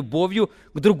жертвенной любовью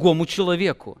к другому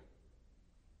человеку.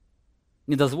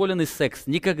 Недозволенный секс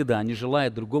никогда не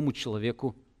желает другому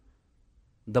человеку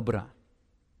добра.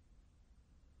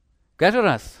 Каждый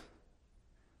раз,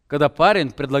 когда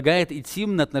парень предлагает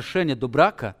интимные отношения до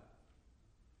брака,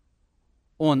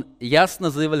 он ясно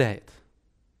заявляет: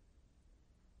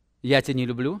 я тебя не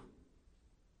люблю,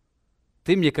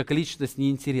 ты мне как личность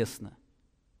неинтересна,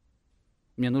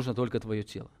 мне нужно только твое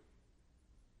тело.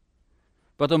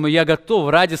 Поэтому я готов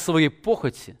ради своей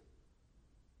похоти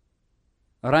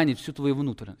ранить всю твою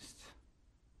внутренность.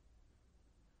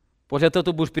 После этого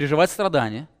ты будешь переживать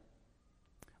страдания,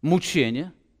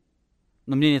 мучения,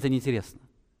 но мне это не интересно.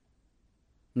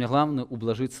 Мне главное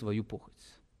ублажить свою похоть.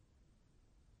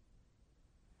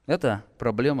 Это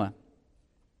проблема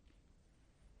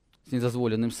с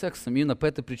недозволенным сексом. Именно по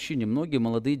этой причине многие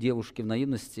молодые девушки в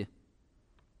наивности,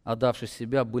 отдавшие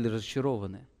себя, были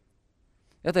разочарованы.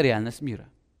 Это реальность мира.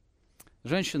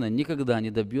 Женщина никогда не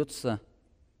добьется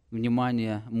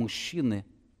внимания мужчины,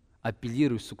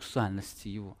 апеллируя к сексуальности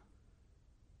его.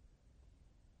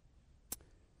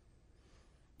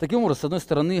 Таким образом, с одной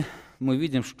стороны, мы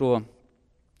видим, что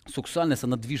сексуальность,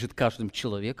 она движет каждым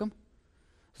человеком.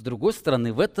 С другой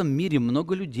стороны, в этом мире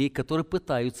много людей, которые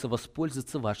пытаются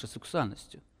воспользоваться вашей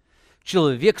сексуальностью.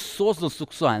 Человек создан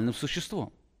сексуальным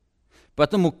существом.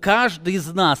 Поэтому каждый из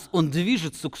нас, он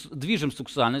движим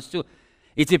сексуальностью.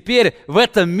 И теперь в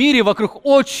этом мире вокруг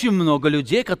очень много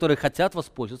людей, которые хотят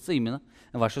воспользоваться именно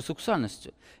вашей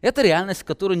сексуальностью. Это реальность,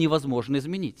 которую невозможно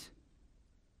изменить.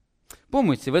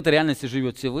 Помните, в этой реальности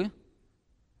живете вы,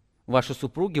 ваши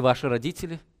супруги, ваши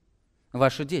родители,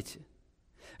 ваши дети.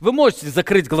 Вы можете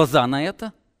закрыть глаза на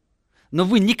это, но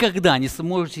вы никогда не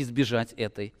сможете избежать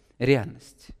этой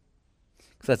реальности.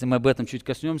 Кстати, мы об этом чуть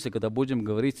коснемся, когда будем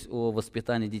говорить о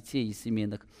воспитании детей и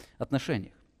семейных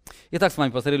отношениях. Итак, с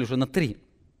вами посмотрели уже на 3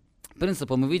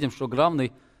 принципа. Мы видим, что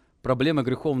главной проблемой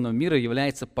греховного мира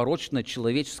является порочное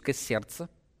человеческое сердце.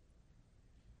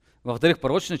 Во-вторых,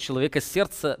 порочное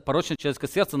человеческое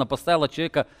сердце оно поставило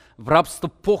человека в рабство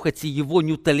похоти его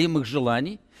неутолимых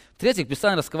желаний. В-третьих,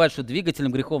 Писание раскрывает, что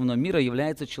двигателем греховного мира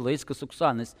является человеческая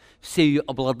сексуальность. Все ее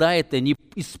обладают, и они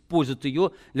используют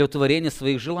ее для удовлетворения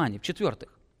своих желаний.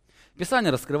 В-четвертых,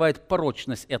 Писание раскрывает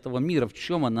порочность этого мира, в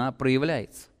чем она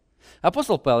проявляется.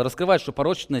 Апостол Павел раскрывает, что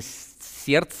порочное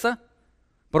сердце,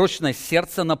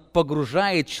 оно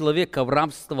погружает человека в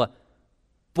рабство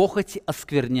похоти,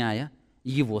 оскверняя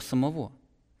его самого.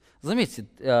 Заметьте,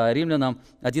 Римлянам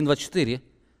 1:24,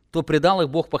 то предал их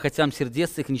Бог похотям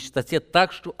сердец их нечистоте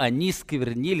так, что они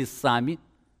сквернили сами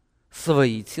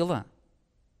свои тела.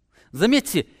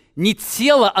 Заметьте, не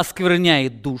тело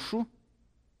оскверняет душу,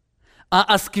 а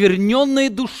оскверненная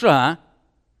душа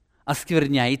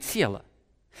оскверняет тело.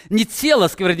 Не тело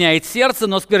оскверняет сердце,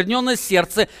 но оскверненное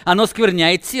сердце, оно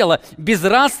оскверняет тело.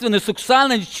 Безнравственный,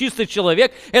 сексуально нечистый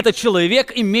человек – это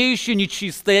человек, имеющий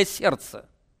нечистое сердце.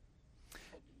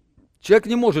 Человек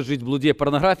не может жить в блуде и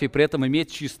порнографии, при этом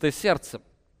иметь чистое сердце.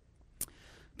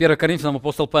 1 Коринфянам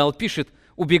апостол Павел пишет: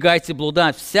 «Убегайте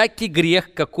блуда, всякий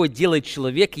грех, какой делает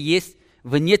человек, есть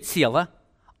вне тела,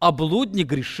 а блудник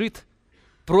грешит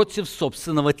против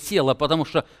собственного тела, потому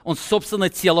что он собственное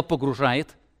тело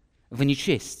погружает в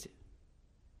нечестие».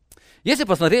 Если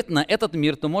посмотреть на этот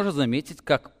мир, то можно заметить,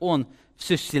 как он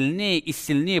все сильнее и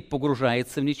сильнее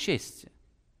погружается в нечестие.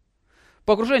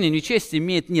 Погружение в нечестие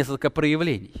имеет несколько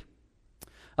проявлений.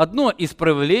 Одно из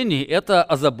проявлений – это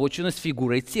озабоченность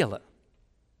фигурой тела.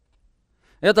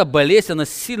 Эта болезнь, она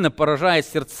сильно поражает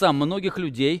сердца многих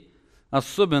людей,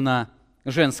 особенно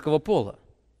женского пола.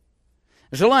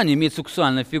 Желание иметь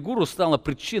сексуальную фигуру стало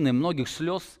причиной многих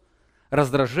слез,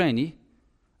 раздражений,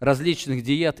 различных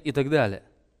диет и так далее.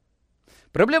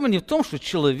 Проблема не в том, что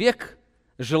человек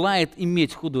желает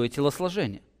иметь худое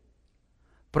телосложение.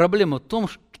 Проблема в том,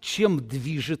 чем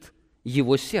движет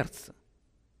его сердце.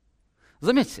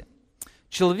 Заметьте,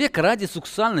 человек ради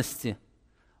сексуальности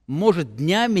может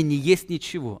днями не есть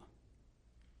ничего.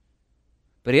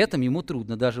 При этом ему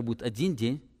трудно даже будет один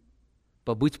день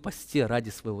побыть в посте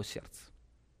ради своего сердца.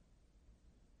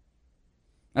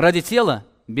 Ради тела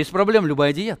без проблем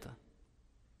любая диета.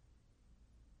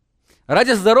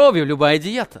 Ради здоровья любая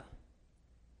диета.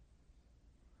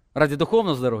 Ради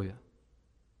духовного здоровья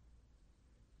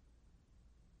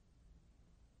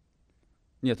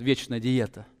нет, вечная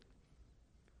диета.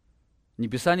 Ни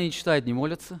Писания не читают, не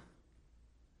молятся,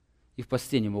 и в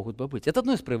посте не могут побыть. Это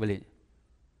одно из проявлений.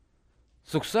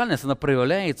 Сексуальность, она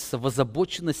проявляется в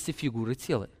озабоченности фигуры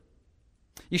тела.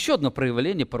 Еще одно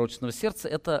проявление порочного сердца –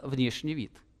 это внешний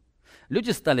вид. Люди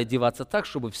стали одеваться так,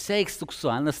 чтобы вся их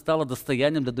сексуальность стала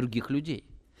достоянием для других людей.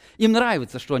 Им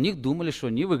нравится, что они думали, что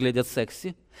они выглядят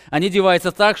секси. Они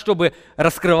одеваются так, чтобы,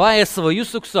 раскрывая свою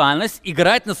сексуальность,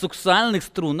 играть на сексуальных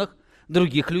струнах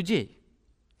других людей.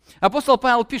 Апостол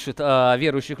Павел пишет о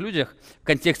верующих людях в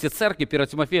контексте церкви, 1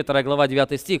 Тимофея, 2 глава,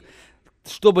 9 стих,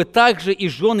 чтобы также и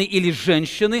жены или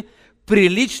женщины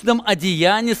приличном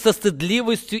одеянии со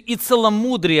стыдливостью и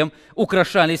целомудрием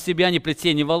украшали себя не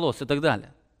плетением волос и так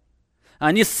далее.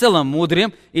 Они с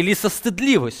целомудрием или со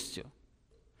стыдливостью.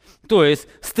 То есть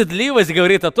стыдливость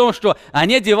говорит о том, что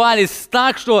они одевались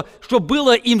так, что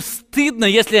было им стыдно,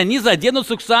 если они заденут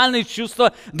сексуальные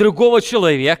чувства другого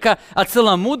человека, а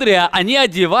целомудрие они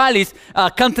одевались,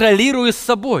 контролируя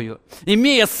собою,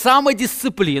 имея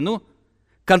самодисциплину,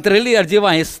 контролируя,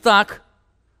 одеваясь так,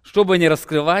 чтобы не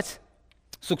раскрывать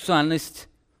сексуальность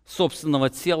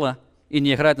собственного тела и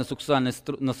не играть на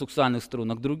сексуальных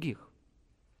струнах других.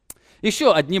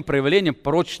 Еще одним проявлением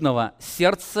порочного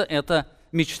сердца – это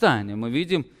мечтание. Мы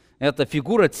видим, это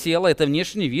фигура тела, это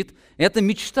внешний вид, это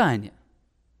мечтание.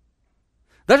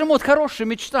 Даже вот хорошие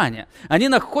мечтания, они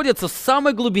находятся в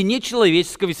самой глубине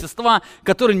человеческого естества,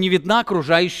 которая не видна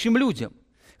окружающим людям.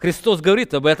 Христос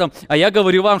говорит об этом, а я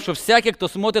говорю вам, что всякий, кто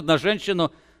смотрит на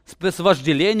женщину с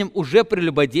вожделением, уже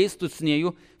прелюбодействует с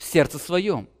нею в сердце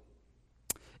своем.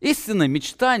 Истинное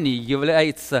мечтание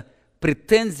является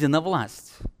претензией на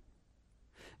власть.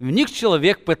 В них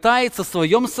человек пытается в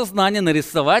своем сознании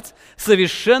нарисовать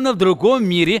совершенно в другом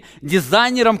мире,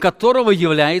 дизайнером которого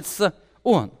является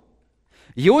он.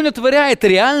 И он удовлетворяет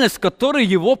реальность, в которой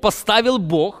его поставил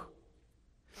Бог.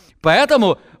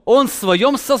 Поэтому он в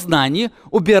своем сознании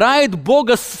убирает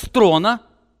Бога с трона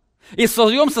и в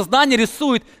своем сознании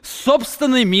рисует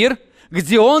собственный мир,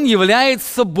 где он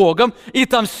является Богом, и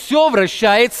там все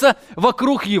вращается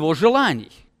вокруг его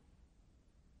желаний.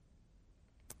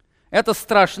 Это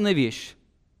страшная вещь,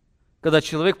 когда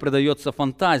человек предается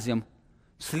фантазиям,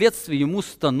 вследствие ему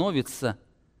становится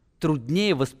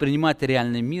труднее воспринимать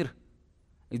реальный мир,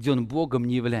 где он Богом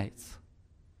не является.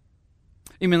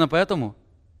 Именно поэтому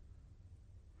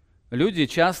люди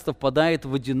часто впадают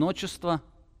в одиночество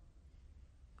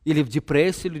или в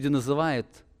депрессию, люди называют.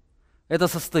 Это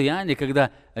состояние,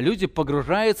 когда люди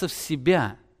погружаются в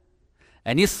себя.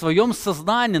 Они в своем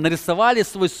сознании нарисовали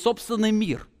свой собственный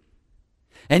мир.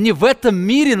 И они в этом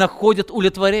мире находят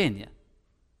удовлетворение.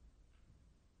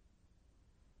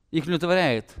 Их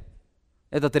удовлетворяет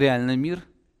этот реальный мир,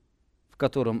 в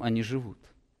котором они живут.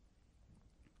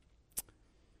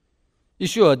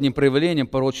 Еще одним проявлением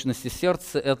порочности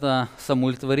сердца – это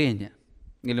самоудовлетворение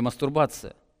или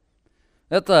мастурбация.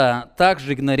 Это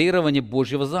также игнорирование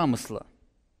Божьего замысла.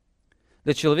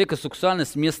 Для человека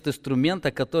сексуальность вместо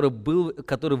инструмента, который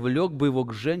влек бы его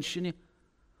к женщине,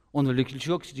 он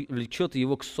влечет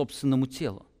его к собственному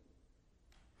телу.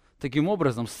 Таким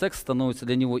образом, секс становится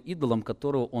для него идолом,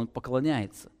 которого он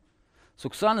поклоняется.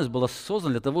 Сексуальность была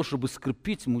создана для того, чтобы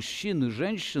скрепить мужчину и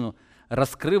женщину,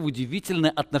 раскрыв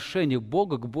удивительное отношение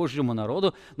Бога к Божьему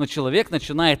народу, но человек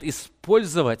начинает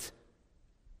использовать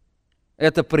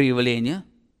это проявление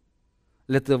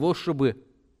для того, чтобы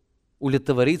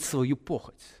удовлетворить свою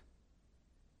похоть.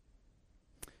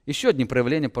 Еще одно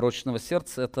проявление порочного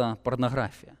сердца – это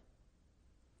порнография.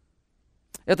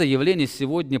 Это явление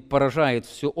сегодня поражает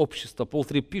все общество. Пол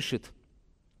Трип пишет: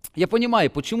 «Я понимаю,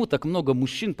 почему так много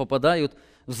мужчин попадают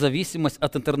в зависимость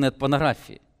от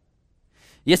интернет-порнографии.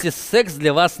 Если секс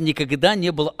для вас никогда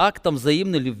не был актом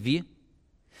взаимной любви,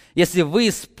 если вы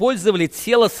использовали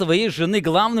тело своей жены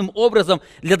главным образом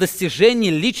для достижения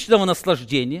личного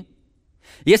наслаждения,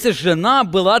 если жена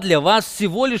была для вас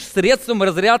всего лишь средством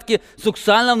разрядки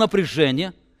сексуального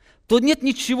напряжения, то нет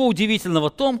ничего удивительного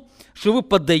в том, что вы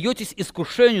поддаетесь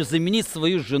искушению заменить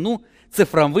свою жену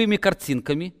цифровыми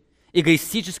картинками,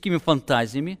 эгоистическими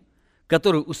фантазиями,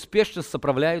 которые успешно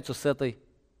справляются с этой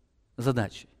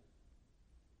задачей».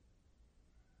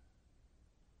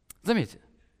 Заметьте,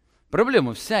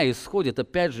 проблема вся исходит,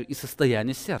 опять же, из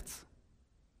состояния сердца.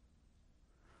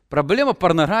 Проблема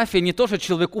порнографии не то, что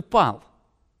человек упал.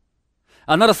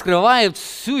 Она раскрывает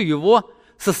всю его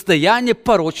состояние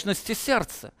порочности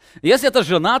сердца. Если это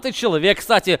женатый человек,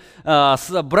 кстати,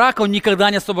 с брака он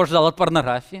никогда не освобождал от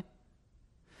порнографии.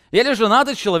 Или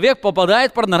женатый человек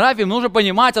попадает в порнографию, нужно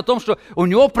понимать о том, что у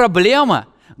него проблема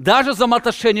даже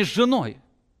взаимоотношений с женой.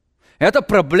 Это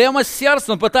проблема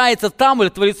сердца, он пытается там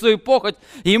удовлетворить свою похоть,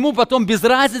 и ему потом без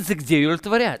разницы, где ее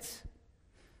удовлетворять.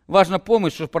 Важно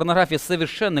помнить, что порнография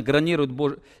совершенно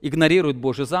игнорирует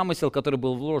Божий замысел, который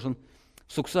был вложен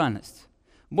в сексуальность.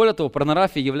 Более того,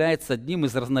 порнография является одним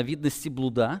из разновидностей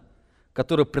блуда,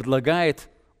 который предлагает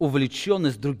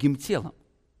увлеченность другим телом.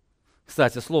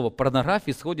 Кстати, слово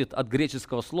порнография исходит от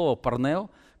греческого слова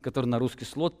порнео, которое на русский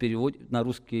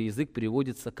язык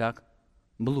переводится как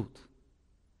блуд.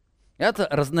 Это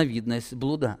разновидность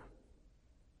блуда.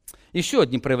 Еще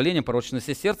одним проявлением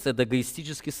порочности сердца – это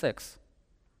эгоистический секс.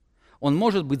 Он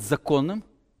может быть законным,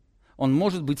 он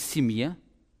может быть в семье,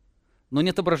 но не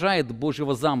отображает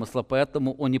Божьего замысла,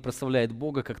 поэтому он не прославляет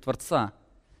Бога как Творца.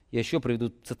 Я еще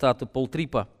приведу цитату Пол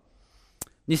Трипа.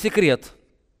 «Не секрет,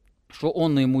 что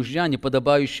онные мужья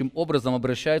неподобающим образом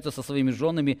обращаются со своими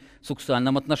женами в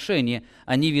сексуальном отношении.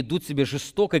 Они ведут себя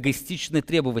жестоко, эгоистично и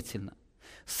требовательно.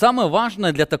 Самое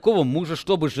важное для такого мужа,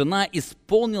 чтобы жена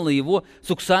исполнила его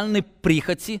сексуальные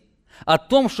прихоти. О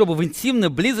том, чтобы в интимной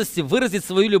близости выразить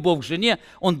свою любовь к жене,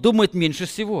 он думает меньше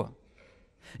всего.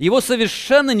 Его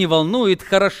совершенно не волнует,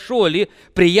 хорошо ли,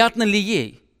 приятно ли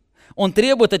ей. Он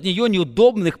требует от нее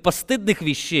неудобных, постыдных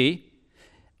вещей,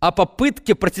 а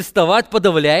попытки протестовать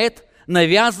подавляет,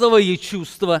 навязывая ей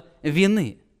чувство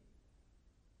вины».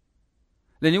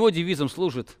 Для него девизом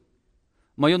служит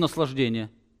 «мое наслаждение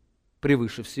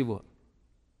превыше всего».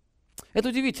 Это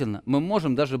удивительно. Мы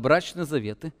можем даже брачные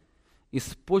заветы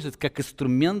использовать как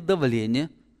инструмент давления,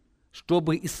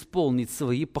 чтобы исполнить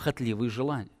свои похотливые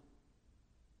желания.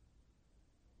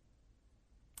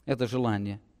 Это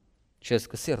желание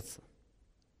человеческого сердца.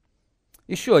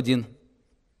 Еще один,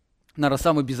 наверное,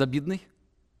 самый безобидный,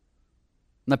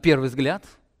 на первый взгляд,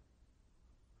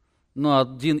 но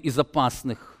один из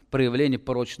опасных проявлений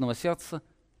порочного сердца,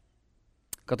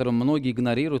 который многие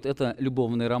игнорируют, это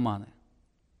любовные романы.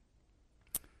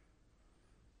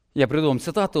 Я приведу вам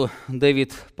цитату.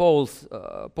 Дэвид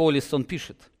Паулисон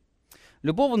пишет: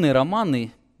 «Любовные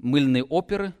романы, мыльные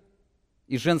оперы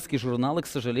и женские журналы, к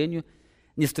сожалению,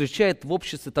 не встречают в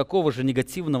обществе такого же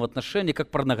негативного отношения, как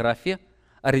порнография,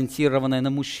 ориентированная на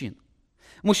мужчин.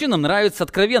 Мужчинам нравится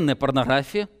откровенная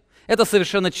порнография, это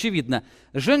совершенно очевидно.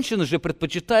 Женщины же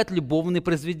предпочитают любовные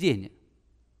произведения.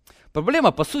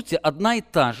 Проблема, по сути, одна и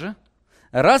та же,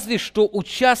 разве что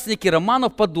участники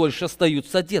романов подольше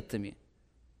остаются одетыми.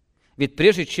 Ведь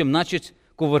прежде чем начать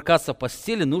кувыркаться в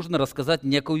постели, нужно рассказать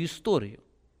некую историю.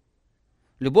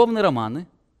 Любовные романы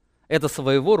 – это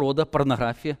своего рода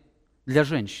порнография для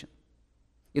женщин».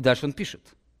 И дальше он пишет: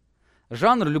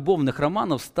 «Жанр любовных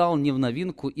романов стал не в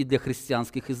новинку и для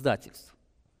христианских издательств.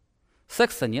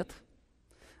 Секса нет.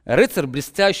 Рыцарь в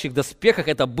блестящих доспехах –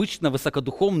 это обычно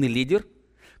высокодуховный лидер,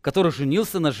 который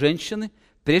женился на женщине,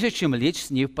 прежде чем лечь с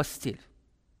ней в постель.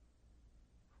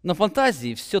 Но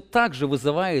фантазии все так же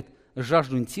вызывает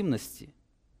жажду интимности,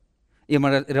 и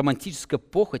романтическая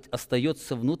похоть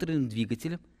остается внутренним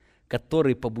двигателем,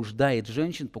 который побуждает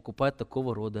женщин покупать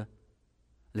такого рода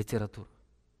литературу».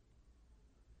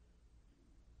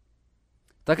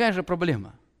 Такая же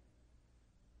проблема.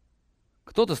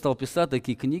 Кто-то стал писать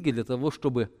такие книги для того,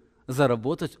 чтобы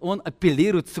заработать. Он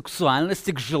апеллирует к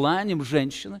сексуальности, к желаниям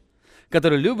женщины,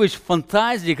 которая любит в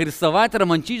фантазиях рисовать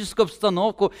романтическую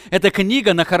обстановку. Эта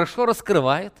книга, она хорошо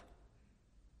раскрывает.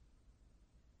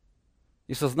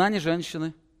 И в сознании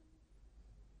женщины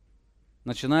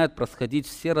начинают происходить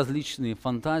все различные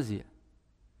фантазии.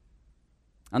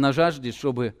 Она жаждет,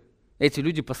 чтобы эти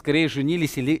люди поскорее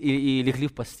женились и легли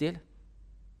в постель.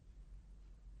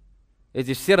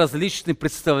 Эти все различные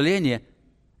представления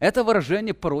 – это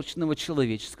выражение порочного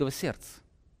человеческого сердца.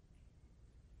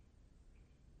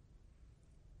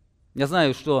 Я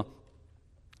знаю, что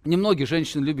немногие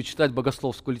женщины любят читать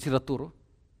богословскую литературу,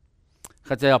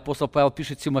 хотя апостол Павел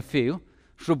пишет Тимофею,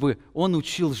 чтобы он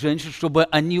учил женщин, чтобы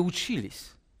они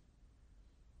учились.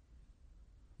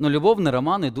 Но любовные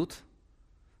романы идут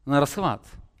на расхват.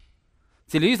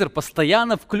 Телевизор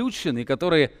постоянно включенный,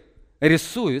 который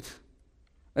рисует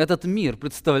этот мир,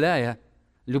 представляя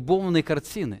любовные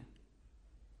картины,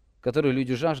 которые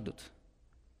люди жаждут.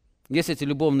 Если эти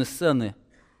любовные сцены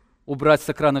убрать с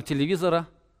экранов телевизора,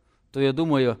 то, я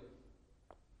думаю,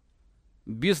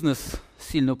 бизнес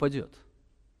сильно упадет.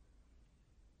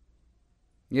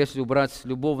 Если убрать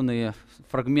любовные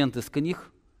фрагменты с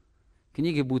книг,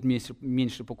 книги будут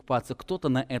меньше покупаться. Кто-то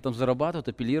на этом зарабатывает,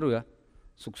 апеллируя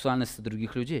к сексуальности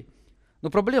других людей. Но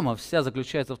проблема вся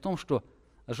заключается в том, что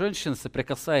женщины,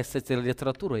 соприкасаясь с этой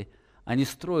литературой, они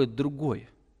строят другой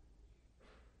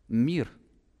мир.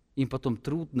 Им потом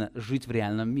трудно жить в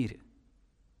реальном мире.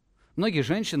 Многие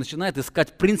женщины начинают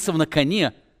искать принцев на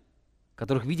коне,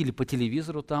 которых видели по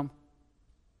телевизору там,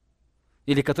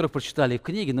 или которых прочитали в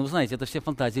книге, но вы знаете, это все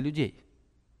фантазии людей.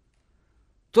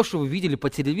 То, что вы видели по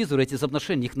телевизору, эти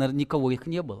отношения, никого их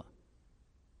не было.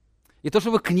 И то,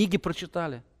 что вы книги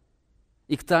прочитали,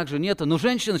 их также нету. Но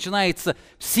женщина начинается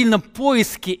в сильном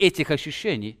поиске этих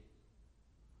ощущений,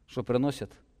 что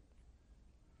приносят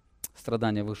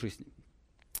страдания в их жизни.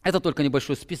 Это только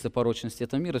небольшой список порочности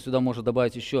этого мира. Сюда можно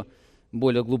добавить еще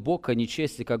более глубокое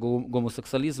нечестие, как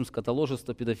гомосексуализм,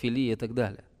 скотоложество, педофилия и так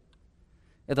далее.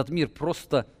 Этот мир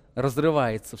просто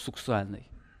разрывается в сексуальной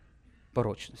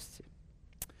порочности.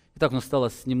 Итак, у нас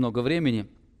осталось немного времени.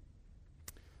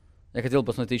 Я хотел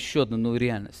посмотреть еще одну новую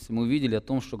реальность. Мы увидели о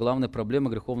том, что главной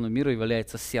проблемой греховного мира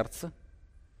является сердце.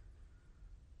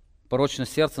 Порочное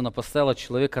сердце, оно поставило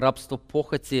человека рабство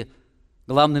похоти.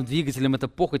 Главным двигателем этой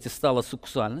похоти стала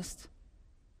сексуальность.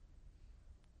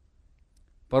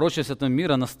 Порочность этого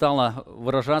мира, она стала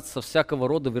выражаться всякого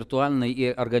рода виртуальной и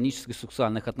органических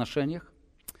сексуальных отношениях.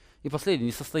 И последнее,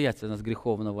 несостоятельность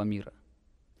греховного мира.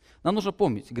 Нам нужно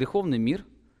помнить, греховный мир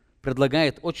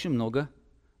предлагает очень много,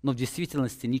 но в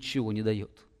действительности ничего не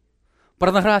дает.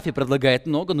 Порнография предлагает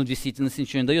много, но в действительности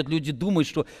ничего не дает. Люди думают,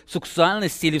 что в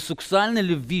сексуальности или в сексуальной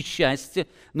любви счастье,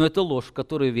 но это ложь, в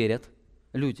которую верят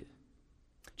люди.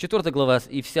 4 глава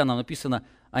Ефесянам написано: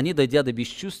 «Они, дойдя до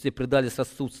бесчувствия, предались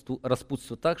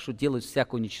распутству так, что делают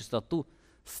всякую нечистоту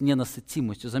с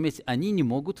ненасытимостью». Заметьте, они не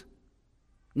могут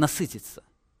насытиться.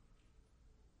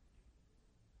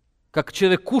 Как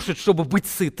человек кушает, чтобы быть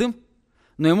сытым,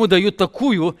 но ему дают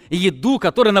такую еду,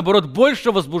 которая, наоборот,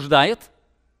 больше возбуждает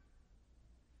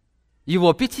его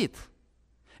аппетит.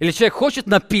 Или человек хочет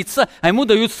напиться, а ему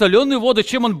дают соленую воду.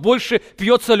 Чем он больше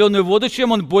пьет соленую воду,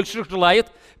 чем он больше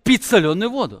желает пить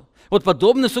соленую воду. Вот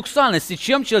подобной сексуальности.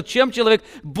 Чем человек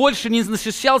больше не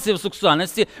насыщался в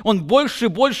сексуальности, он больше и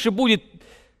больше будет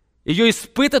ее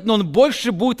испытывать, но он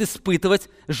больше будет испытывать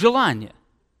желание.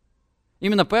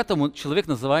 Именно поэтому человек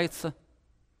называется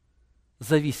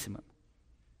зависимым.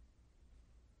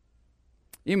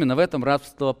 Именно в этом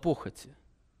рабство похоти.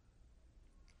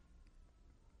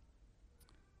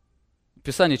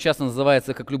 Писание часто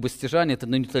называется как любостяжание, это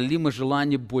неутолимое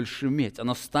желание больше иметь.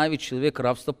 Оно ставит человека в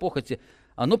рабство похоти.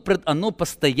 Оно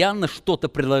постоянно что-то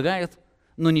предлагает,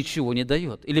 но ничего не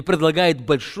дает. Или предлагает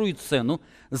большую цену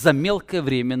за мелкое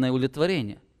временное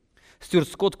удовлетворение. Стюарт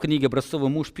Скотт в книге «Образцовый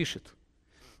муж» пишет: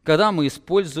 когда мы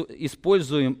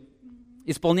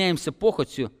исполняемся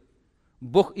похотью,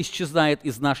 Бог исчезает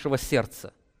из нашего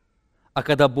сердца. А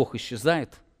когда Бог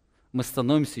исчезает, мы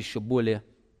становимся еще более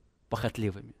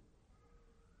похотливыми.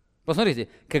 Посмотрите,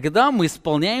 когда мы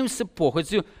исполняемся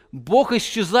похотью, Бог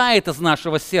исчезает из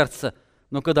нашего сердца.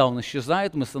 Но когда Он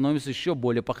исчезает, мы становимся еще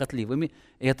более похотливыми.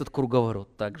 И этот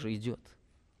круговорот также идет.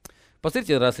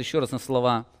 Посмотрите еще раз на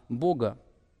слова Бога.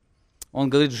 Он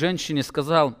говорит: женщине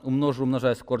сказал: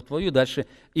 умножай скорбь твою. Дальше: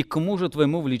 и к мужу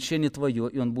твоему влечение твое,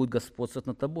 и он будет господствовать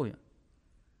над тобою.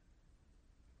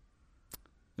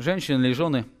 Женщины или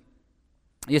жены,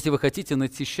 если вы хотите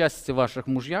найти счастье в ваших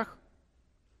мужьях,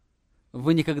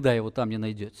 вы никогда его там не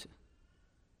найдете.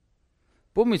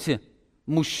 Помните,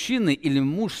 мужчина или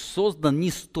муж создан не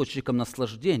источником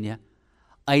наслаждения,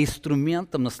 а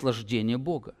инструментом наслаждения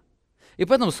Бога. И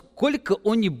поэтому, сколько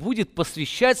он не будет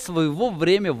посвящать своего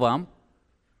времени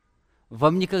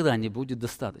вам никогда не будет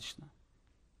достаточно.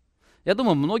 Я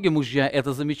думаю, многие мужья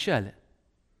это замечали.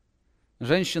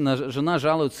 Жена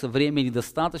жалуется: времени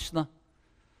недостаточно.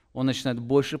 Он начинает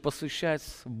больше посвящать,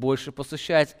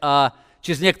 а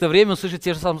через некоторое время он слышит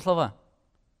те же самые слова.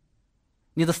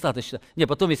 Недостаточно. Нет,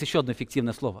 потом есть еще одно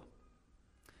эффективное слово.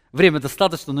 Время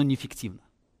достаточно, но неэффективно.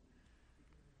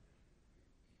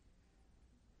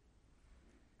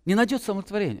 Не найдет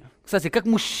самоудовлетворения. Кстати, как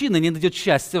мужчина не найдет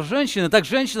счастья в женщине, так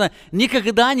женщина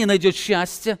никогда не найдет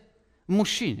счастья в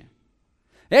мужчине.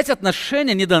 Эти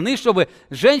отношения не даны, чтобы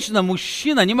женщина и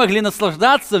мужчина не могли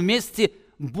наслаждаться вместе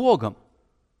Богом.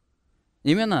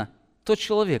 Именно тот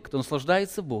человек, кто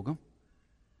наслаждается Богом,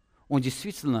 он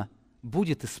действительно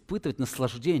будет испытывать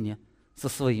наслаждение со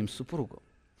своим супругом.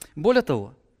 Более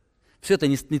того, все это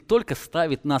не только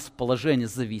ставит нас в положение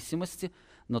зависимости,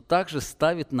 но также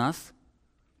ставит нас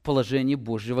в положение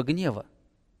Божьего гнева.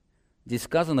 Здесь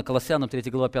сказано, Колоссянам 3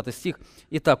 глава 5 стих: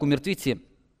 «Итак, умертвите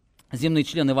земные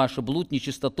члены ваши: блуд,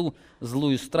 нечистоту,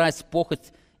 злую страсть,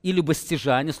 похоть и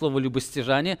любостяжание». Слово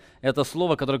 «любостяжание» – это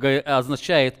слово, которое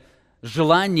означает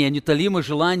желание, неутолимое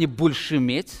желание больше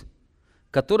иметь,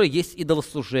 которое есть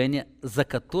идолослужение, за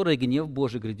которое гнев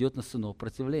Божий грядет на сынов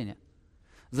противления.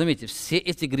 Заметьте, все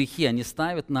эти грехи, они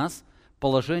ставят нас в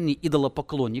положение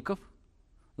идолопоклонников,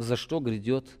 за что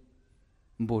грядет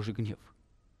Божий гнев.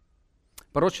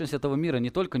 Порочность этого мира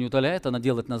не только не утоляет, она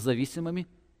делает нас зависимыми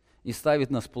и ставит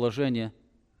нас в положение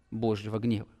Божьего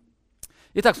гнева.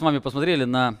 Итак, с вами посмотрели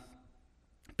на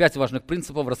 5 важных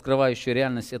принципов, раскрывающих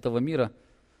реальность этого мира.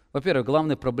 Во-первых,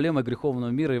 главной проблемой греховного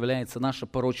мира является наше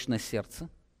порочное сердце.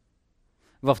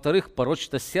 Во-вторых,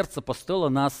 порочное сердце поставило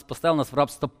нас в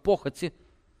рабство похоти.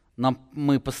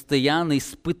 Мы постоянно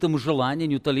испытываем желание,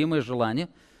 неутолимое желание.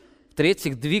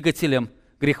 В-третьих, двигателем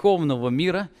греховного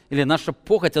мира или наша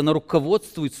похоть, она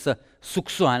руководствуется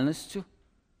сексуальностью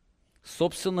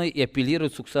собственной и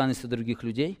апеллирует к сексуальности других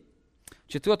людей.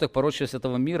 В-четвертых, порочность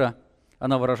этого мира,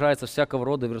 она выражается в всякого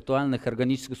рода виртуальных,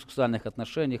 органических сексуальных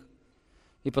отношениях.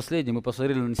 И последнее, мы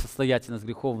посмотрели на несостоятельность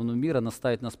греховного мира, она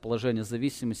ставит нас в положение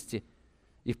зависимости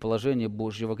и в положение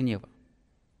Божьего гнева.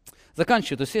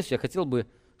 Заканчивая эту сессию, я хотел бы,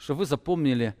 чтобы вы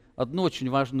запомнили одну очень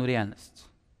важную реальность.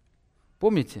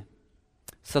 Помните,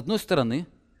 с одной стороны,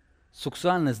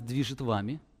 сексуальность движет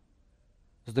вами,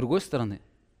 с другой стороны,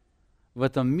 в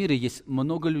этом мире есть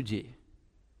много людей,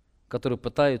 которые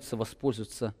пытаются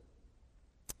воспользоваться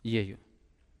ею.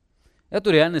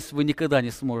 Эту реальность вы никогда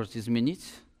не сможете изменить.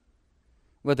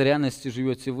 В этой реальности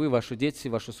живете вы, ваши дети,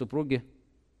 ваши супруги,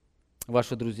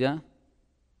 ваши друзья.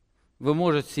 Вы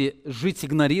можете жить,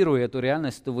 игнорируя эту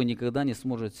реальность, то вы никогда не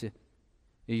сможете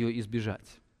ее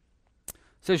избежать.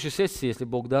 В следующей сессии, если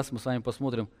Бог даст, мы с вами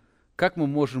посмотрим, как мы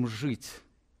можем жить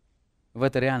в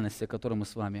этой реальности, о которой мы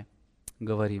с вами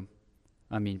говорим.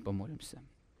 Аминь. Помолимся.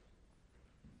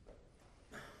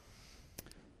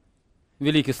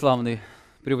 Великий, славный,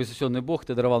 превознесенный Бог,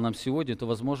 Ты даровал нам сегодня эту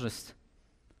возможность,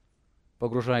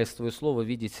 погружаясь в Твое Слово,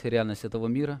 видеть реальность этого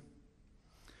мира.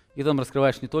 И там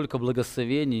раскрываешь не только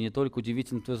благословение, не только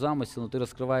удивительный Твой замысел, но Ты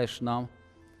раскрываешь нам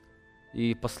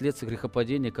и последствия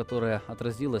грехопадения, которое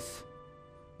отразилось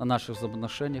на наших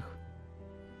взаимоотношениях.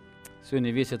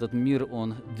 Сегодня весь этот мир,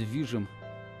 он движим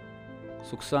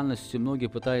сексуальностью. Многие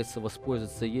пытаются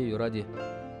воспользоваться ею ради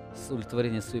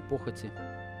удовлетворения своей похоти.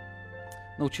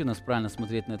 Научи нас правильно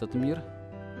смотреть на этот мир.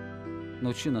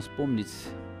 Научи нас помнить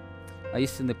о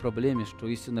истинной проблеме, что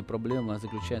истинная проблема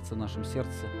заключается в нашем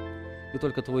сердце. И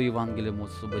только Твое Евангелие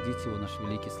может освободить его, наш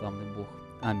великий славный Бог.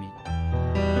 Аминь.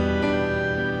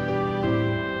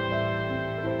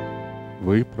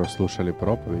 Вы прослушали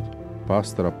проповедь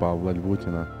пастора Павла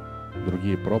Львутина.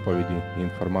 Другие проповеди и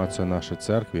информацию о нашей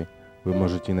церкви вы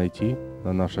можете найти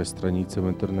на нашей странице в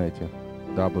интернете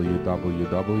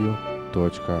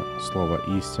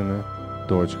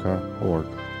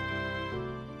www.slovoistины.org.